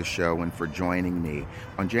listening to the show and for joining me.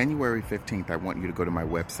 On January 15th, I want you to go to my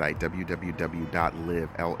website,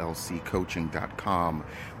 www.livellccoaching.com,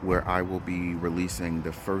 where I will be releasing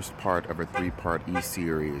the first part of a 3-part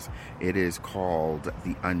e-series. It is called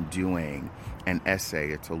The Undoing, an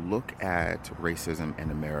essay. It's a look at racism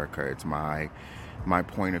in America. It's my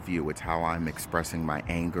point of view. It's how I'm expressing my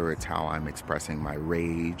anger. It's how I'm expressing my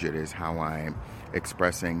rage. It is how I'm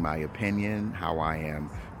expressing my opinion, how I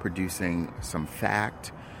am producing some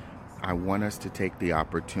fact. I want us to take the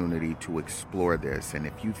opportunity to explore this. And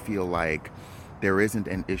if you feel like there isn't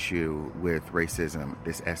an issue with racism,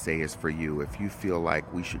 this essay is for you. If you feel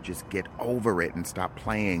like we should just get over it and stop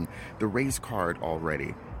playing the race card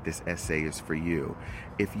already, this essay is for you.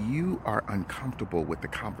 If you are uncomfortable with the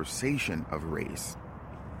conversation of race,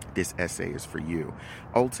 this essay is for you.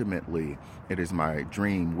 Ultimately, it is my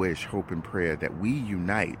dream, wish, hope, and prayer that we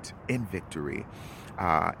unite in victory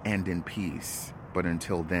and in peace. But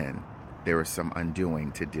until then, there is some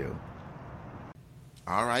undoing to do.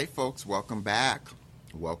 All right, folks, welcome back.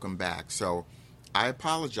 Welcome back. So I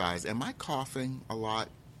apologize. Am I coughing a lot?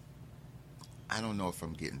 I don't know if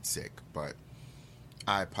I'm getting sick, but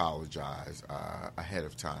I apologize ahead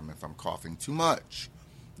of time if I'm coughing too much.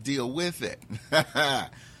 Deal with it.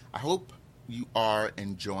 I hope you are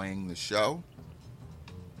enjoying the show.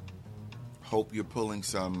 Hope you're pulling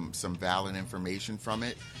some valid information from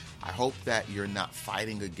it. I hope that you're not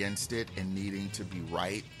fighting against it and needing to be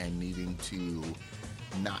right and needing to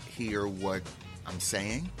not hear what I'm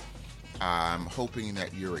saying. I'm hoping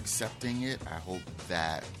that you're accepting it. I hope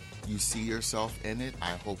that you see yourself in it.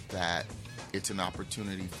 I hope that It's an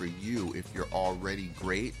opportunity for you, if you're already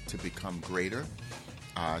great, to become greater,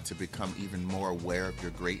 to become even more aware of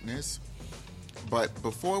your greatness. But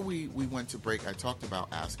before we went to break, I talked about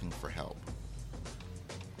asking for help.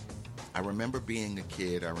 I remember being a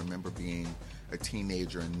kid, I remember being a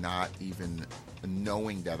teenager and not even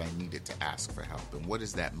knowing that I needed to ask for help. And what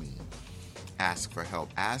does that mean? Ask for help.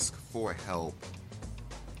 Ask for help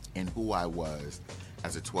in who I was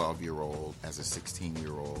as a 12-year-old, as a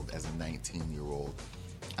 16-year-old, as a 19-year-old.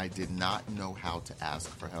 I did not know how to ask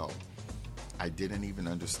for help. I didn't even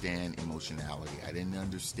understand emotionality. I didn't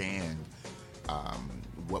understand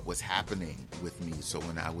what was happening with me. So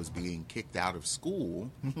when I was being kicked out of school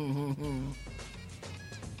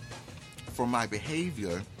for my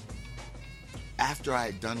behavior, after I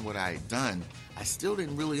had done what I had done, I still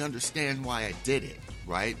didn't really understand why I did it,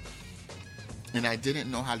 right? And I didn't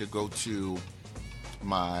know how to go to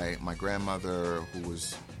my grandmother, who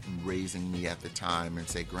was raising me at the time, and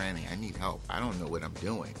say, Granny, I need help. I don't know what I'm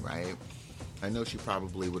doing, right? I know she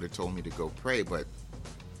probably would have told me to go pray, but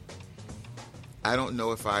I don't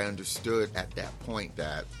know if I understood at that point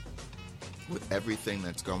that with everything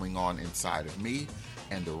that's going on inside of me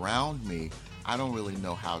and around me, I don't really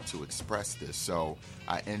know how to express this. So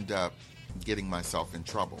I end up getting myself in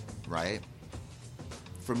trouble, right?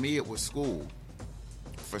 For me, it was school.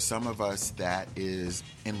 For some of us, that is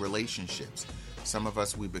in relationships. Some of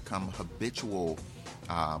us, we become habitual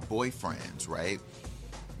boyfriends, right?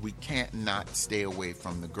 We can't not stay away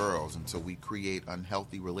from the girls, and so we create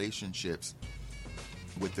unhealthy relationships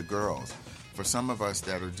with the girls. For some of us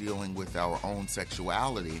that are dealing with our own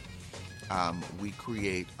sexuality, we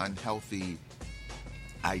create unhealthy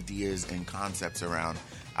ideas and concepts around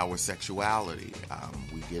our sexuality.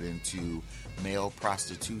 We get into male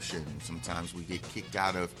prostitution. Sometimes we get kicked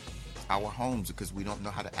out of our homes because we don't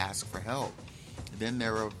know how to ask for help. Then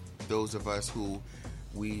there are those of us who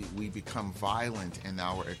we become violent in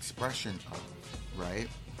our expression of, right?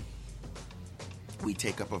 We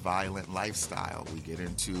take up a violent lifestyle. We get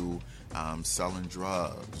into selling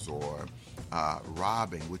drugs or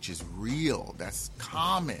robbing, which is real. That's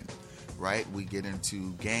common, right? We get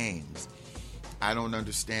into gangs. I don't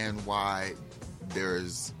understand why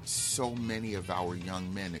there's so many of our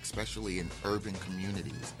young men, especially in urban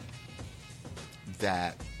communities,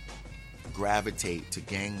 that gravitate to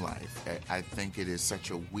gang life. I think it is such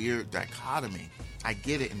a weird dichotomy. I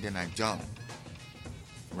get it and then I don't,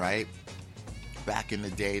 right? Back in the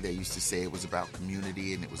day, they used to say it was about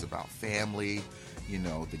community and it was about family. You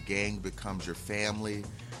know, the gang becomes your family.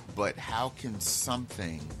 But how can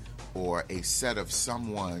something or a set of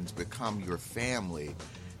someone's become your family,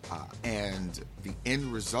 and the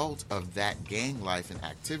end result of that gang life and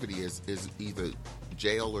activity is either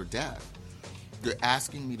jail or death? You're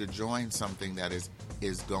asking me to join something that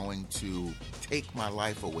is going to take my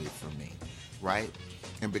life away from me, right?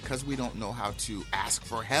 And because we don't know how to ask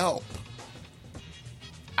for help,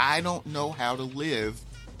 I don't know how to live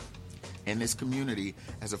in this community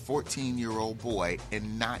as a 14-year-old boy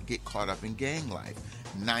and not get caught up in gang life.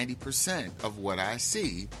 90% of what I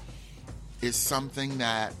see is something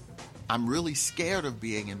that I'm really scared of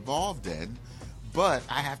being involved in, but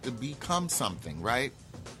I have to become something, right?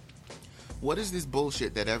 What is this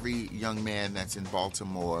bullshit that every young man that's in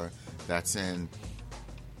Baltimore, that's in,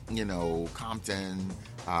 Compton,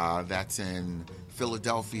 that's in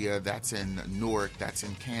Philadelphia, that's in Newark, that's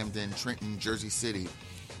in Camden, Trenton, Jersey City,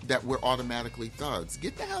 that we're automatically thugs?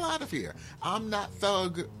 Get the hell out of here. I'm not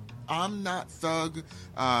thug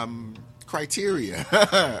criteria.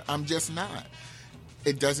 I'm just not.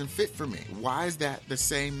 It doesn't fit for me. Why is that the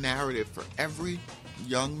same narrative for every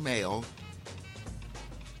young male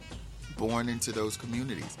born into those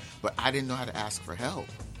communities? But I didn't know how to ask for help,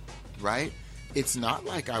 right? It's not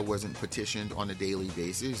like I wasn't petitioned on a daily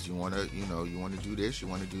basis. You want to do this, you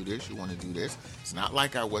want to do this, you want to do this. It's not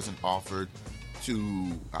like I wasn't offered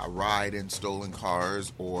to ride in stolen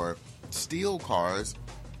cars or steal cars.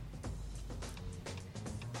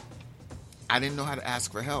 I didn't know how to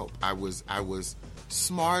ask for help. I was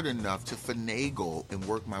smart enough to finagle and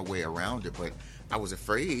work my way around it, but I was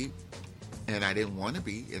afraid, and I didn't want to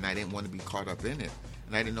be, and I didn't want to be caught up in it,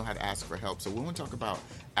 and I didn't know how to ask for help. So when we talk about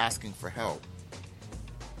asking for help,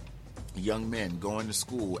 young men going to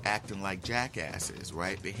school acting like jackasses,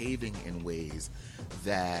 right? Behaving in ways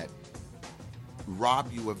that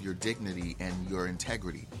rob you of your dignity and your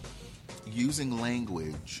integrity. Using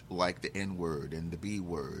language like the N-word and the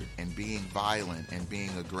B-word, and being violent and being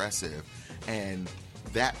aggressive, and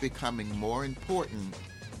that becoming more important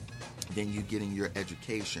than you getting your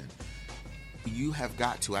education. you have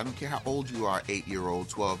got to, I don't care how old you are, 8-year-old,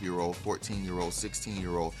 12-year-old, 14-year-old,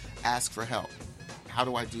 16-year-old, ask for help. How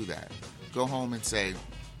do I do that? Go home and say,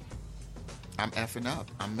 I'm effing up.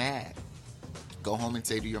 I'm mad. Go home and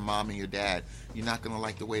say to your mom and your dad, you're not going to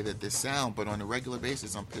like the way that this sounds, but on a regular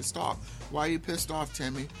basis, I'm pissed off. Why are you pissed off,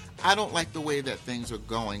 Timmy? I don't like the way that things are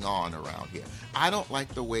going on around here. I don't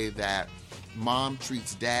like the way that mom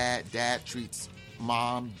treats dad, dad treats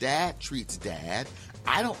mom, dad treats dad.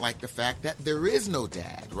 I don't like the fact that there is no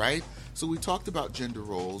dad, right? So we talked about gender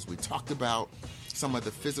roles. We talked about some of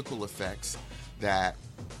the physical effects that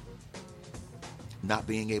not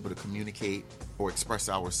being able to communicate or express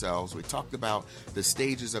ourselves. We talked about the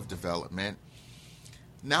stages of development.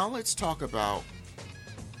 Now let's talk about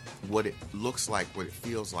what it looks like, what it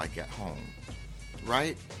feels like at home,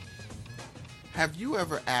 right? Have you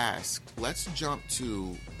ever asked, let's jump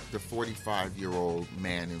to the 45-year-old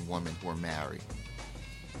man and woman who are married.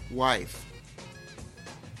 Wife,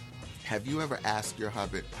 have you ever asked your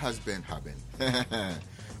husband,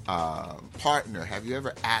 partner, have you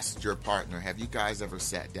ever asked your partner, have you guys ever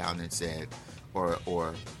sat down and said,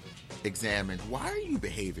 or examined, why are you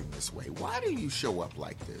behaving this way? Why do you show up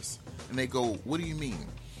like this? And they go, what do you mean?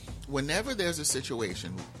 Whenever there's a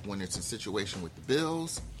situation, when it's a situation with the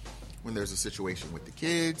bills, when there's a situation with the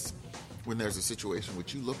kids, when there's a situation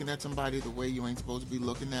with you looking at somebody the way you ain't supposed to be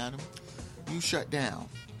looking at them, you shut down.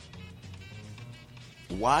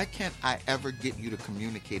 Why can't I ever get you to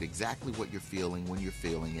communicate exactly what you're feeling, when you're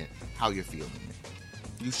feeling it, how you're feeling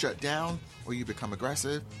it? You shut down, or you become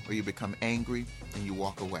aggressive, or you become angry, and you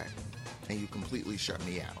walk away, and you completely shut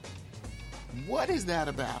me out. What is that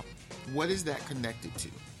about? What is that connected to?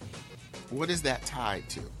 What is that tied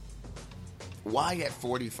to? Why at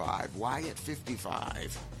 45? Why at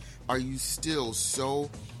 55? Are you still so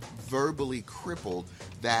verbally crippled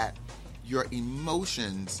that your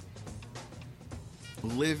emotions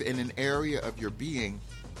live in an area of your being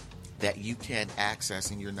that you can't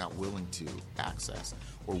access and you're not willing to access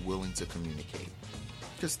or willing to communicate?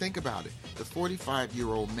 Because think about it. The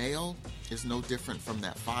 45-year-old male is no different from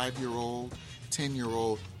that 5-year-old,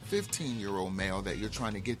 10-year-old, 15-year-old male that you're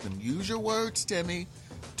trying to get them. Use your words, Timmy.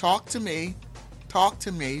 Talk to me. Talk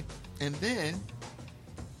to me. And then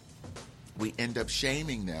we end up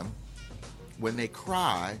shaming them when they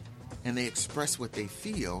cry and they express what they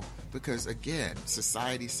feel, because again,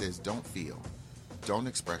 society says don't feel, don't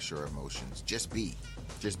express your emotions, just be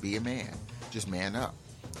a man, just man up,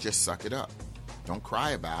 just suck it up, don't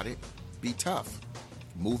cry about it, be tough,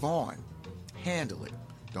 move on, handle it,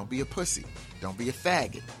 don't be a pussy, don't be a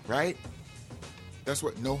faggot, right? That's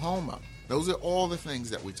what, no homo. Those are all the things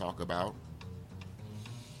that we talk about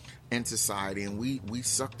in society, and we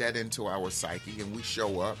suck that into our psyche, and we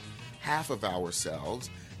show up half of ourselves.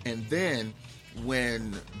 And then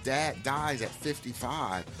when dad dies at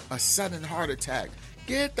 55, a sudden heart attack.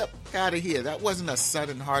 Get the fuck out of here. That wasn't a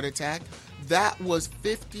sudden heart attack. That was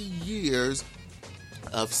 50 years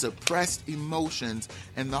of suppressed emotions,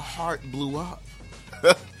 and the heart blew up.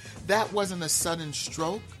 That wasn't a sudden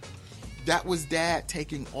stroke. That was dad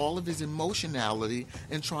taking all of his emotionality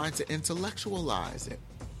and trying to intellectualize it.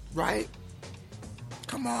 Right?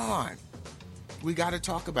 Come on. We got to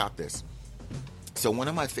talk about this. So one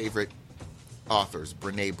of my favorite authors,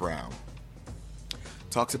 Brene Brown,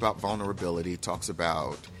 talks about vulnerability, talks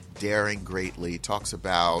about daring greatly, talks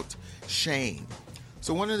about shame.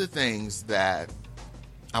 So one of the things that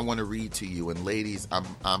I want to read to you, and ladies,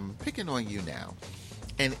 I'm picking on you now,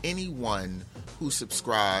 and anyone who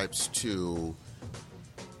subscribes to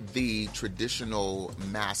the traditional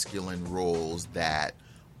masculine roles that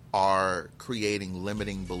are creating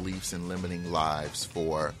limiting beliefs and limiting lives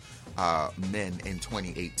for men in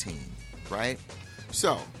 2018, right?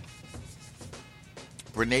 So,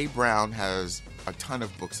 Brene Brown has a ton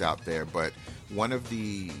of books out there, but one of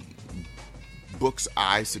the books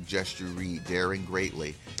I suggest you read, Daring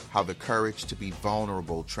Greatly, How the Courage to Be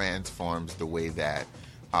Vulnerable Transforms the Way That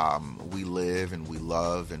we live and we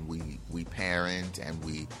love and we parent and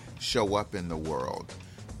we show up in the world.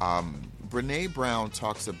 Brene Brown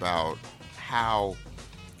talks about how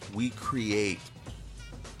we create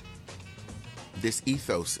this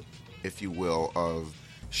ethos, if you will, of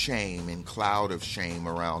shame and cloud of shame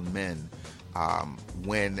around men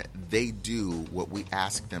when they do what we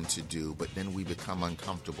ask them to do, but then we become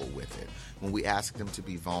uncomfortable with it. When we ask them to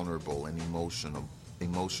be vulnerable and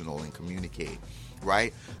emotional and communicate,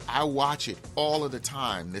 right? I watch it all of the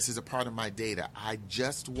time. This is a part of my data. I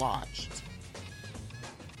just watched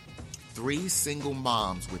 3 single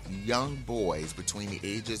moms with young boys between the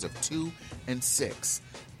ages of 2 and 6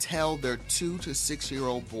 tell their 2 to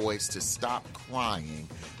 6-year-old boys to stop crying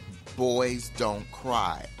boys don't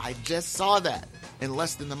cry. I just saw that in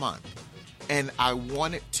less than a month. And I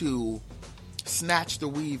wanted to snatch the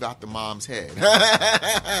weave out the mom's head.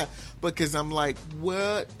 Because I'm like,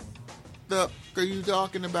 what the f- are you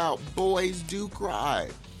talking about? Boys do cry.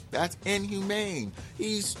 That's inhumane.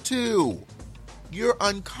 He's 2. You're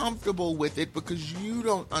uncomfortable with it because you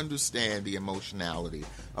don't understand the emotionality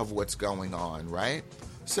of what's going on, right?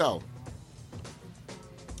 So,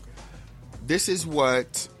 this is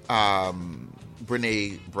what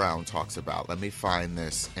Brene Brown talks about. Let me find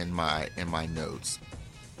this in my notes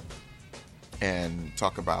and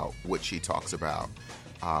talk about what she talks about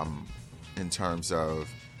in terms of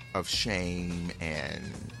shame and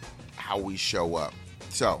how we show up.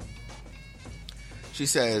 So, she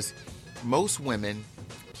says, most women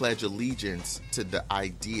pledge allegiance to the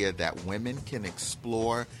idea that women can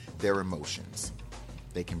explore their emotions.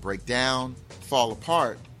 They can break down, fall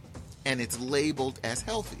apart, and it's labeled as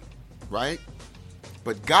healthy, right?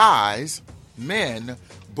 But guys, men,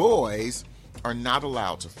 boys are not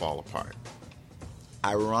allowed to fall apart.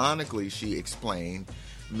 Ironically, she explained,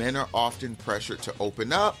 men are often pressured to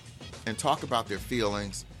open up and talk about their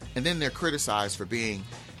feelings, and then they're criticized for being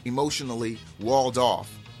emotionally walled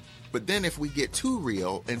off. But then if we get too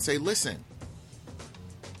real and say, listen,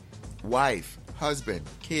 wife, husband,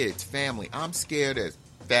 kids, family, I'm scared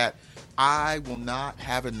that I will not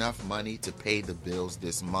have enough money to pay the bills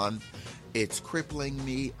this month. It's crippling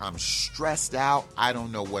me. I'm stressed out. I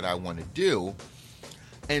don't know what I want to do.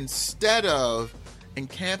 Instead of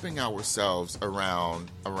encamping ourselves around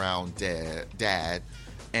dad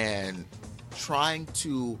and trying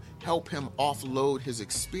to help him offload his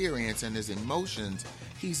experience and his emotions,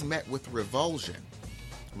 he's met with revulsion,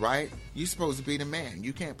 right? You're supposed to be the man.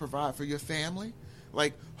 You can't provide for your family?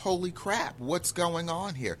 Like, holy crap, what's going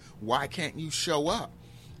on here? Why can't you show up,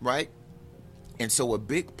 right? And so a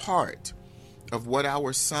big part of what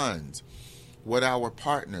our sons, what our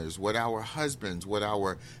partners, what our husbands, what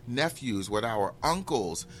our nephews, what our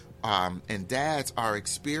uncles and dads are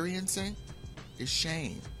experiencing is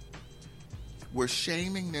shame. We're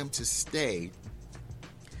shaming them to stay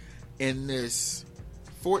in this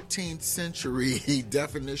 14th century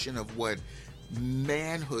definition of what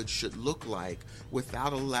manhood should look like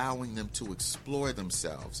without allowing them to explore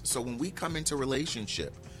themselves. So when we come into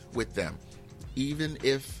relationship with them, even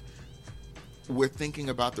if we're thinking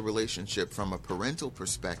about the relationship from a parental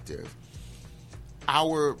perspective,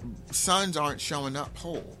 our sons aren't showing up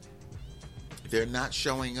whole. They're not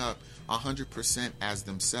showing up 100% as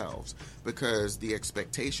themselves because the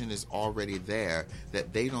expectation is already there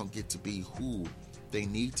that they don't get to be who they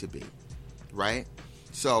need to be, right?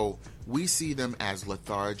 So we see them as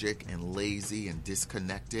lethargic and lazy and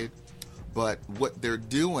disconnected, but what they're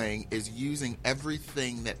doing is using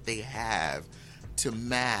everything that they have to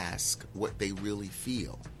mask what they really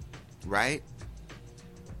feel, right?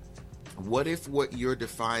 What if what you're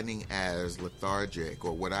defining as lethargic,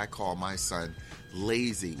 or what I call my son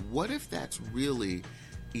lazy, what if that's really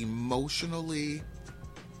emotionally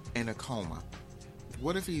in a coma?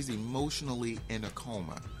 What if he's emotionally in a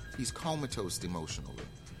coma? He's comatose emotionally.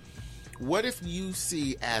 What if you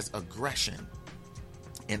see as aggression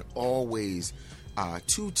and always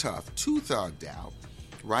too tough, too thugged out,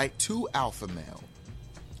 right? Too alpha male.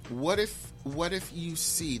 What if you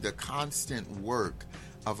see the constant work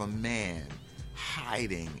of a man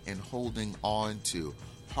hiding and holding on to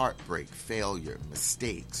heartbreak, failure,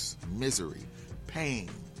 mistakes, misery, pain,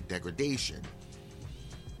 degradation,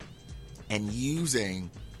 and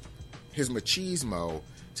using his machismo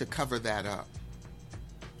to cover that up?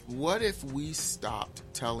 What if we stopped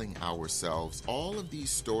telling ourselves all of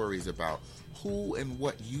these stories about who and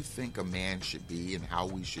what you think a man should be and how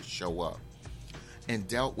we should show up, and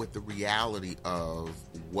dealt with the reality of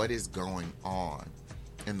what is going on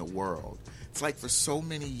in the world? It's like for so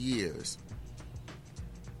many years,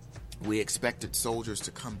 we expected soldiers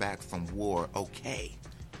to come back from war okay.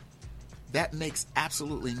 That makes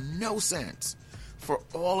absolutely no sense for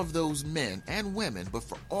all of those men and women, but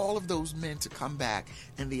for all of those men to come back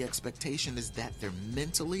and the expectation is that they're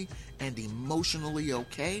mentally and emotionally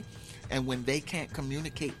okay, and when they can't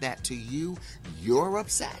communicate that to you, you're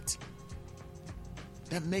upset.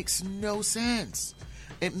 That makes no sense.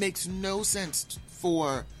 It makes no sense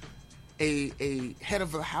for a head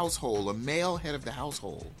of a household, a male head of the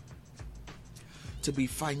household, to be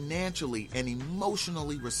financially and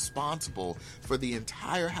emotionally responsible for the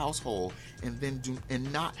entire household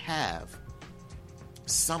and not have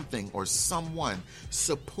something or someone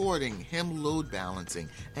supporting him, load balancing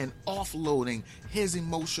and offloading his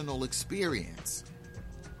emotional experience.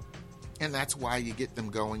 And that's why you get them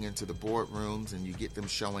going into the boardrooms and you get them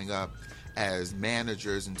showing up as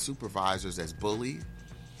managers and supervisors, as bullies,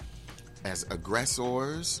 as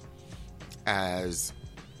aggressors, as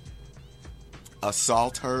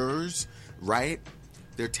assaulters, right?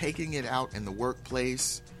 They're taking it out in the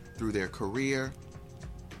workplace through their career.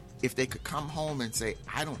 If they could come home and say,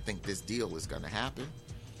 I don't think this deal is going to happen.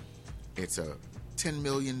 It's a $10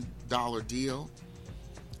 million deal.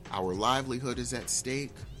 Our livelihood is at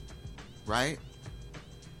stake, right?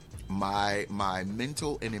 My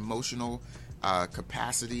mental and emotional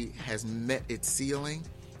capacity has met its ceiling.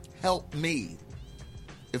 Help me.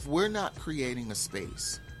 If we're not creating a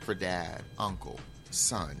space for dad, uncle,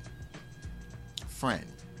 son, friend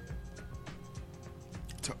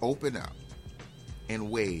to open up in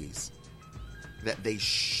ways that they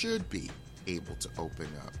should be able to open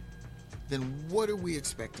up, then what are we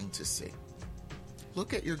expecting to see?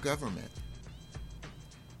 Look at your government.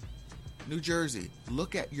 New Jersey,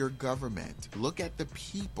 look at your government. Look at the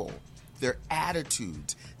people, their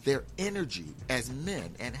attitudes, their energy as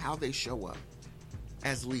men, and how they show up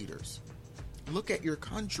as leaders. Look at your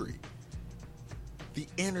country, the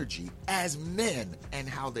energy as men and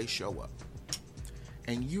how they show up.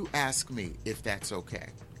 And you ask me if that's okay.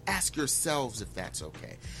 Ask yourselves if that's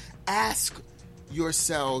okay. Ask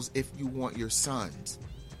yourselves if you want your sons,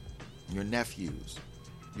 your nephews,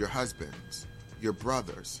 your husbands, your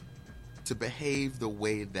brothers to behave the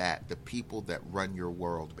way that the people that run your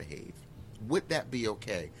world behave. Would that be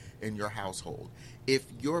okay in your household? If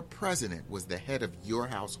your president was the head of your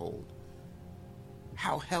household,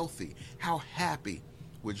 how healthy, how happy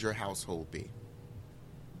would your household be?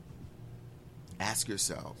 Ask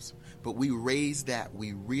yourselves. But we raise that,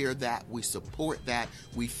 we rear that, we support that,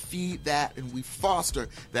 we feed that, and we foster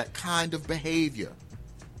that kind of behavior.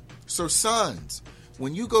 So sons,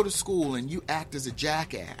 when you go to school and you act as a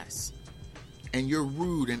jackass, and you're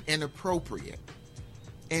rude and inappropriate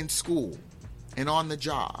in school and on the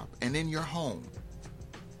job and in your home,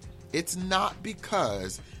 it's not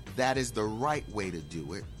because that is the right way to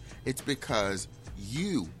do it. It's because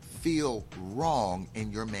you feel wrong in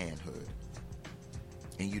your manhood.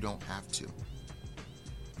 And you don't have to.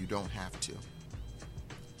 You don't have to.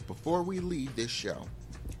 Before we leave this show,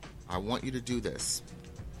 I want you to do this.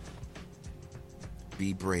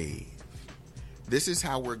 Be brave. This is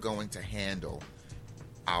how we're going to handle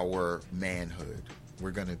our manhood.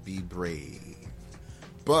 We're going to be brave.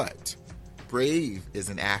 But brave is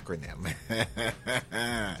an acronym.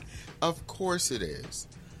 Of course it is.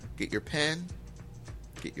 Get your pen,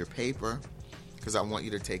 get your paper, because I want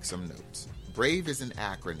you to take some notes. Brave is an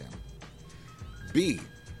acronym. B,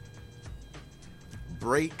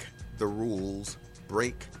 break the rules,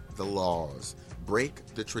 break the laws, break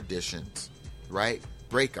the traditions, right?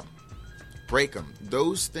 Break them. Break them.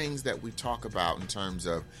 Those things that we talk about in terms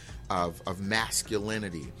of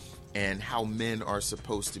masculinity and how men are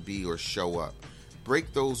supposed to be or show up.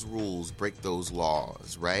 Break those rules, break those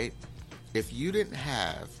laws, right? If you didn't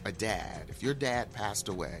have a dad, if your dad passed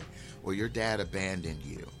away or your dad abandoned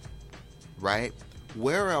you, right?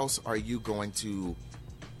 Where else are you going to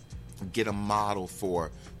get a model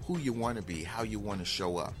for who you want to be, how you want to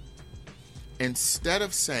show up? Instead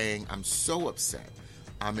of saying, I'm so upset,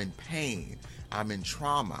 I'm in pain, I'm in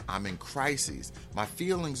trauma, I'm in crises, my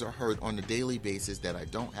feelings are hurt on a daily basis that I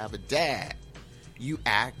don't have a dad, you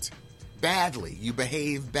act badly, you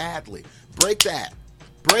behave badly. Break that.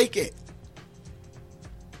 Break it.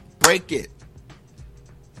 Break it.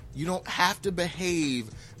 You don't have to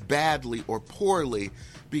behave badly or poorly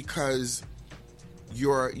because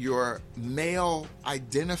your male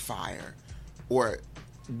identifier or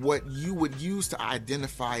what you would use to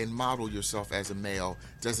identify and model yourself as a male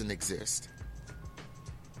doesn't exist.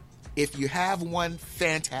 If you have one,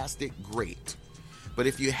 fantastic, great. But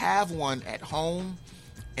if you have one at home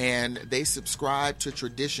and they subscribe to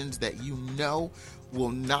traditions that you know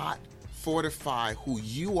will not fortify who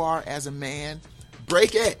you are as a man,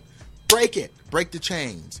 break it. Break it. Break the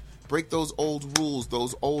chains. Break those old rules,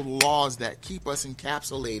 those old laws that keep us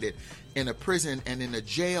encapsulated in a prison and in a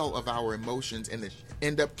jail of our emotions and it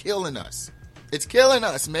end up killing us. It's killing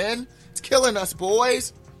us, men. It's killing us,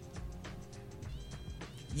 boys.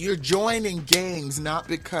 You're joining gangs not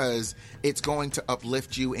because it's going to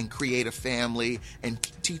uplift you and create a family and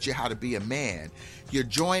teach you how to be a man. You're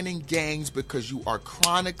joining gangs because you are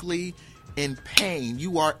chronically in pain.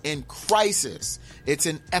 You are in crisis. It's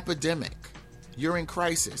an epidemic. You're in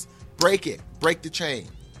crisis. Break it. Break the chain.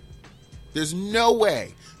 There's no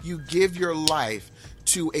way you give your life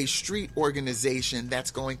to a street organization that's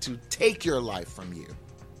going to take your life from you.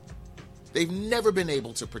 They've never been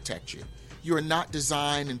able to protect you. You are not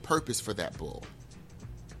designed and purposed for that bull.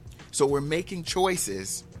 So we're making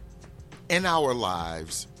choices in our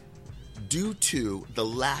lives due to the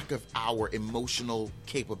lack of our emotional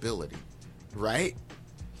capability, right?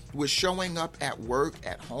 We're showing up at work,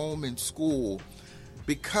 at home, in school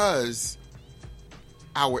because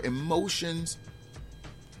our emotions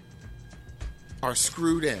are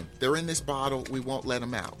screwed in. They're in this bottle. We won't let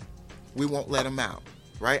them out. We won't let them out,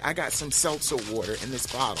 right? I got some seltzer water in this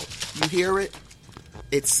bottle. You hear it?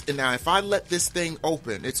 Now, if I let this thing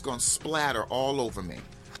open, it's going to splatter all over me.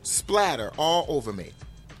 Splatter all over me.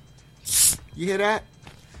 You hear that?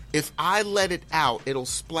 If I let it out, it'll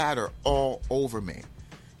splatter all over me.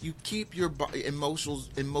 You keep your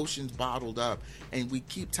emotions bottled up, and we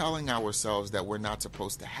keep telling ourselves that we're not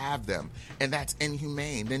supposed to have them, and that's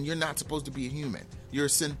inhumane. Then you're not supposed to be a human. You're a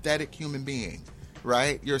synthetic human being,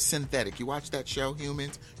 right? You're a synthetic. You watch that show,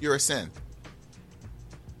 Humans? You're a synth.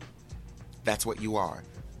 That's what you are.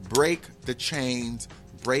 Break the chains,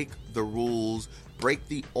 break the rules, break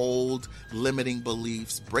the old limiting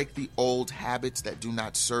beliefs, break the old habits that do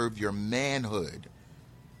not serve your manhood.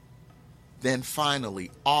 Then finally,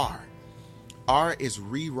 R. R is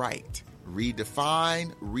rewrite,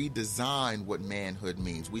 redefine, redesign what manhood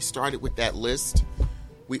means. We started with that list.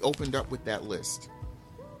 We opened up with that list.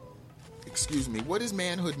 Excuse me, what does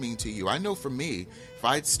manhood mean to you? I know for me, if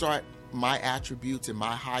I start my attributes and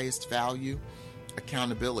my highest value,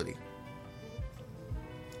 accountability.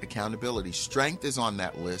 Accountability. Strength is on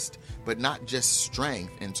that list, but not just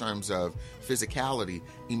strength in terms of physicality,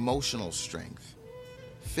 emotional strength,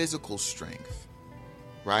 physical strength,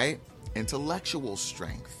 right? Intellectual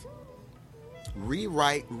strength.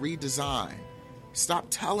 Rewrite, redesign. Stop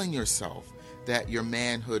telling yourself that your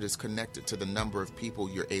manhood is connected to the number of people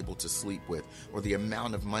you're able to sleep with, or the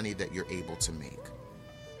amount of money that you're able to make,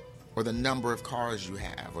 or the number of cars you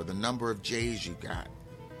have, or the number of J's you got,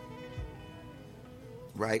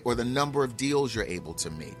 right? Or the number of deals you're able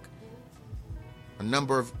to make,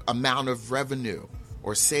 amount of revenue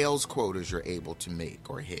or sales quotas you're able to make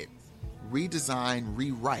or hit. Redesign,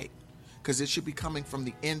 rewrite, because it should be coming from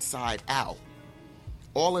the inside out.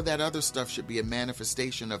 All of that other stuff should be a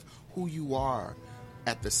manifestation of who you are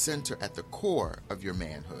at the center, at the core of your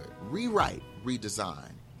manhood. Rewrite,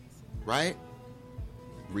 redesign, right?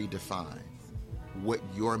 Redefine what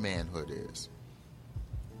your manhood is.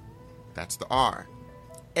 That's the R.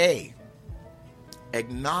 A,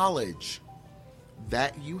 acknowledge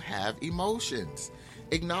that you have emotions.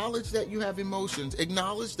 Acknowledge that you have emotions.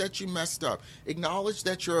 Acknowledge that you messed up. Acknowledge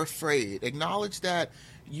that you're afraid. Acknowledge that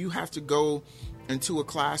you have to go into a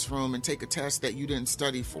classroom and take a test that you didn't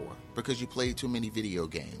study for because you played too many video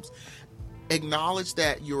games. Acknowledge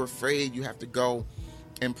that you're afraid you have to go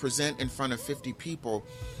and present in front of 50 people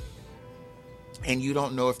and you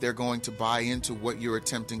don't know if they're going to buy into what you're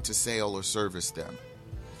attempting to sell or service them.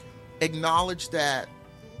 Acknowledge that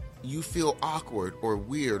you feel awkward or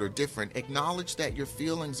weird or different. Acknowledge that your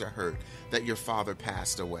feelings are hurt, that your father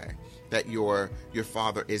passed away, that your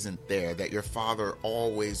father isn't there, that your father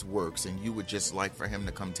always works and you would just like for him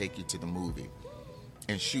to come take you to the movie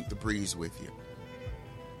and shoot the breeze with you.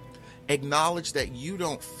 Acknowledge that you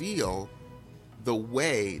don't feel the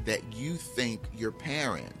way that you think your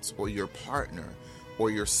parents or your partner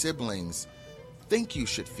or your siblings think you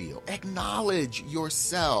should feel. Acknowledge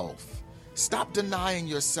yourself. Stop denying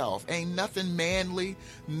yourself. Ain't nothing manly,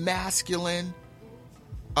 masculine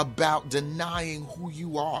about denying who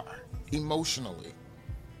you are emotionally.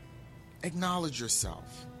 Acknowledge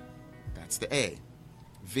yourself. That's the A.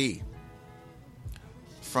 V.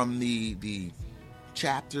 From the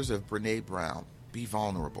chapters of Brené Brown, be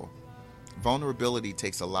vulnerable. Vulnerability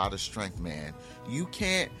takes a lot of strength, man.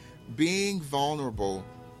 Being vulnerable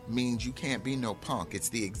means you can't be no punk. It's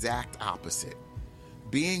the exact opposite.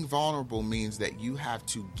 Being vulnerable means that you have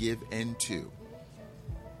to give into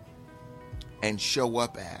and show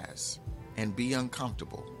up as and be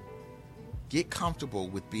uncomfortable. Get comfortable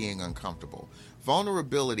with being uncomfortable.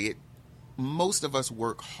 Vulnerability, most of us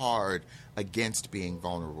work hard against being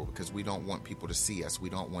vulnerable because we don't want people to see us. We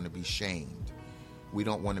don't want to be shamed. We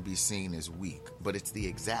don't want to be seen as weak. But it's the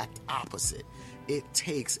exact opposite. It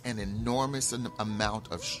takes an enormous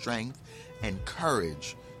amount of strength and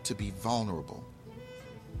courage to be vulnerable.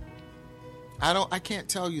 I can't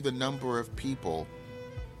tell you the number of people,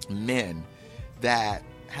 men, that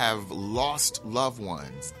have lost loved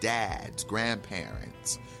ones, dads,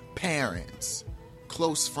 grandparents, parents,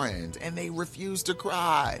 close friends, and they refuse to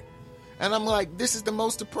cry. And I'm like, this is the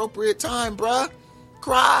most appropriate time, bruh.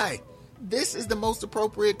 Cry. This is the most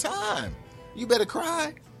appropriate time. You better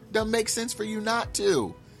cry. Doesn't make sense for you not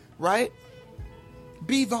to, right?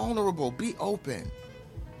 Be vulnerable. Be open.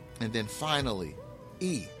 And then finally,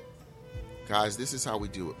 E. Guys, this is how we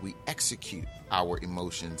do it. We execute our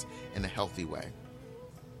emotions in a healthy way.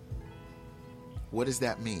 What does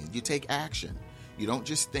that mean? You take action. You don't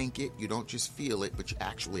just think it, you don't just feel it, but you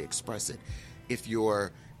actually express it. If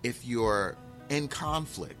you're in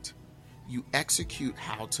conflict, you execute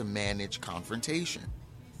how to manage confrontation.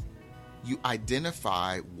 You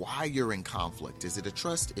identify why you're in conflict. Is it a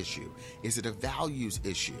trust issue? Is it a values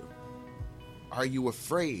issue? Are you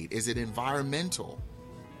afraid? Is it environmental?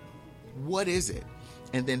 What is it?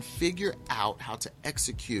 And then figure out how to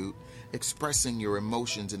execute expressing your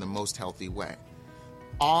emotions in the most healthy way.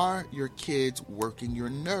 Are your kids working your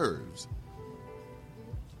nerves?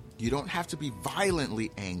 You don't have to be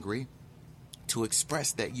violently angry to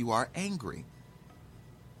express that you are angry.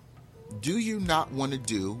 Do you not want to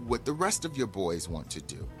do what the rest of your boys want to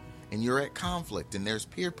do? And you're at conflict and there's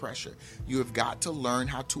peer pressure. You have got to learn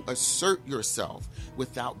how to assert yourself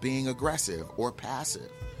without being aggressive or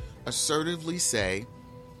passive. Assertively say,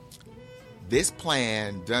 this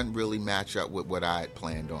plan doesn't really match up with what I had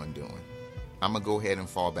planned on doing. I'm going to go ahead and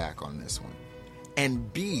fall back on this one.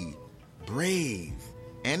 And be brave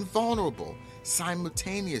and vulnerable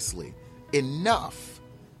simultaneously enough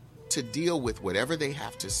to deal with whatever they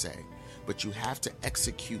have to say. But you have to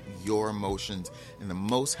execute your emotions in the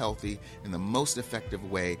most healthy, in the most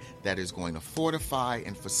effective way that is going to fortify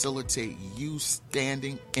and facilitate you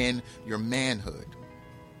standing in your manhood.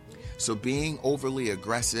 So being overly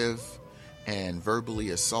aggressive and verbally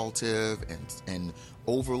assaultive and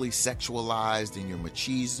overly sexualized in your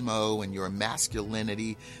machismo and your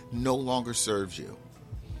masculinity no longer serves you.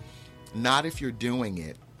 Not if you're doing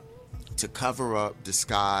it to cover up,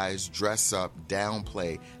 disguise, dress up,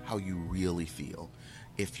 downplay how you really feel.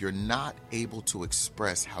 If you're not able to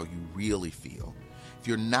express how you really feel, if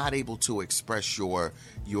you're not able to express your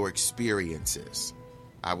experiences,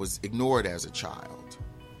 I was ignored as a child.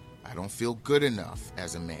 I don't feel good enough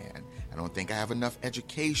as a man. I don't think I have enough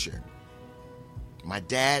education. My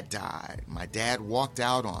dad died. My dad walked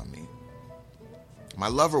out on me. My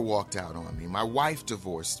lover walked out on me. My wife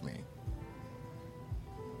divorced me.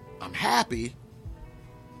 I'm happy,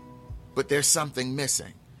 but there's something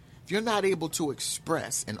missing. If you're not able to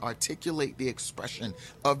express and articulate the expression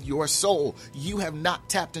of your soul, you have not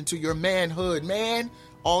tapped into your manhood, man.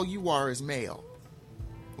 All you are is male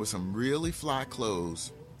with some really fly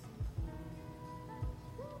clothes.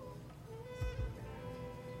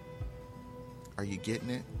 Are you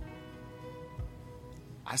getting it?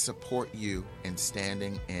 I support you in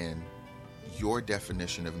standing in your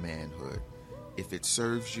definition of manhood. If it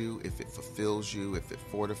serves you, if it fulfills you, if it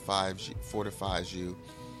fortifies you,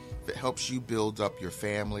 if it helps you build up your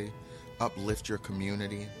family, uplift your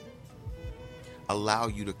community, allow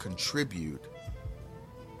you to contribute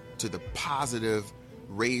to the positive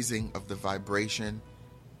raising of the vibration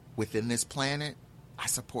within this planet, I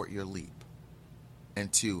support your leap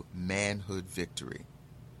into manhood victory.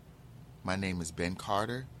 My name is Ben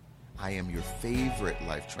Carter. I am your favorite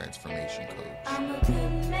life transformation coach. I'm a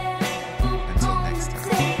good man. Until next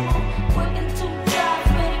time. Working 2 jobs,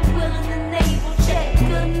 ready, willing, and able. Check,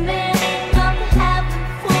 good man. I'm having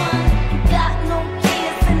fun. Got no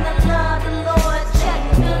kids, and I love the Lord. Check,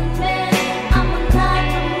 good man. I'm a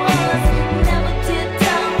night of was. Never did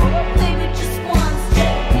time, maybe just once.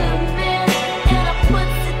 Check, good man. And I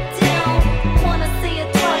puts it down. Wanna see it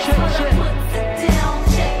twice, but I puts it down.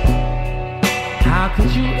 Check. How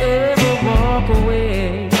could you ever walk away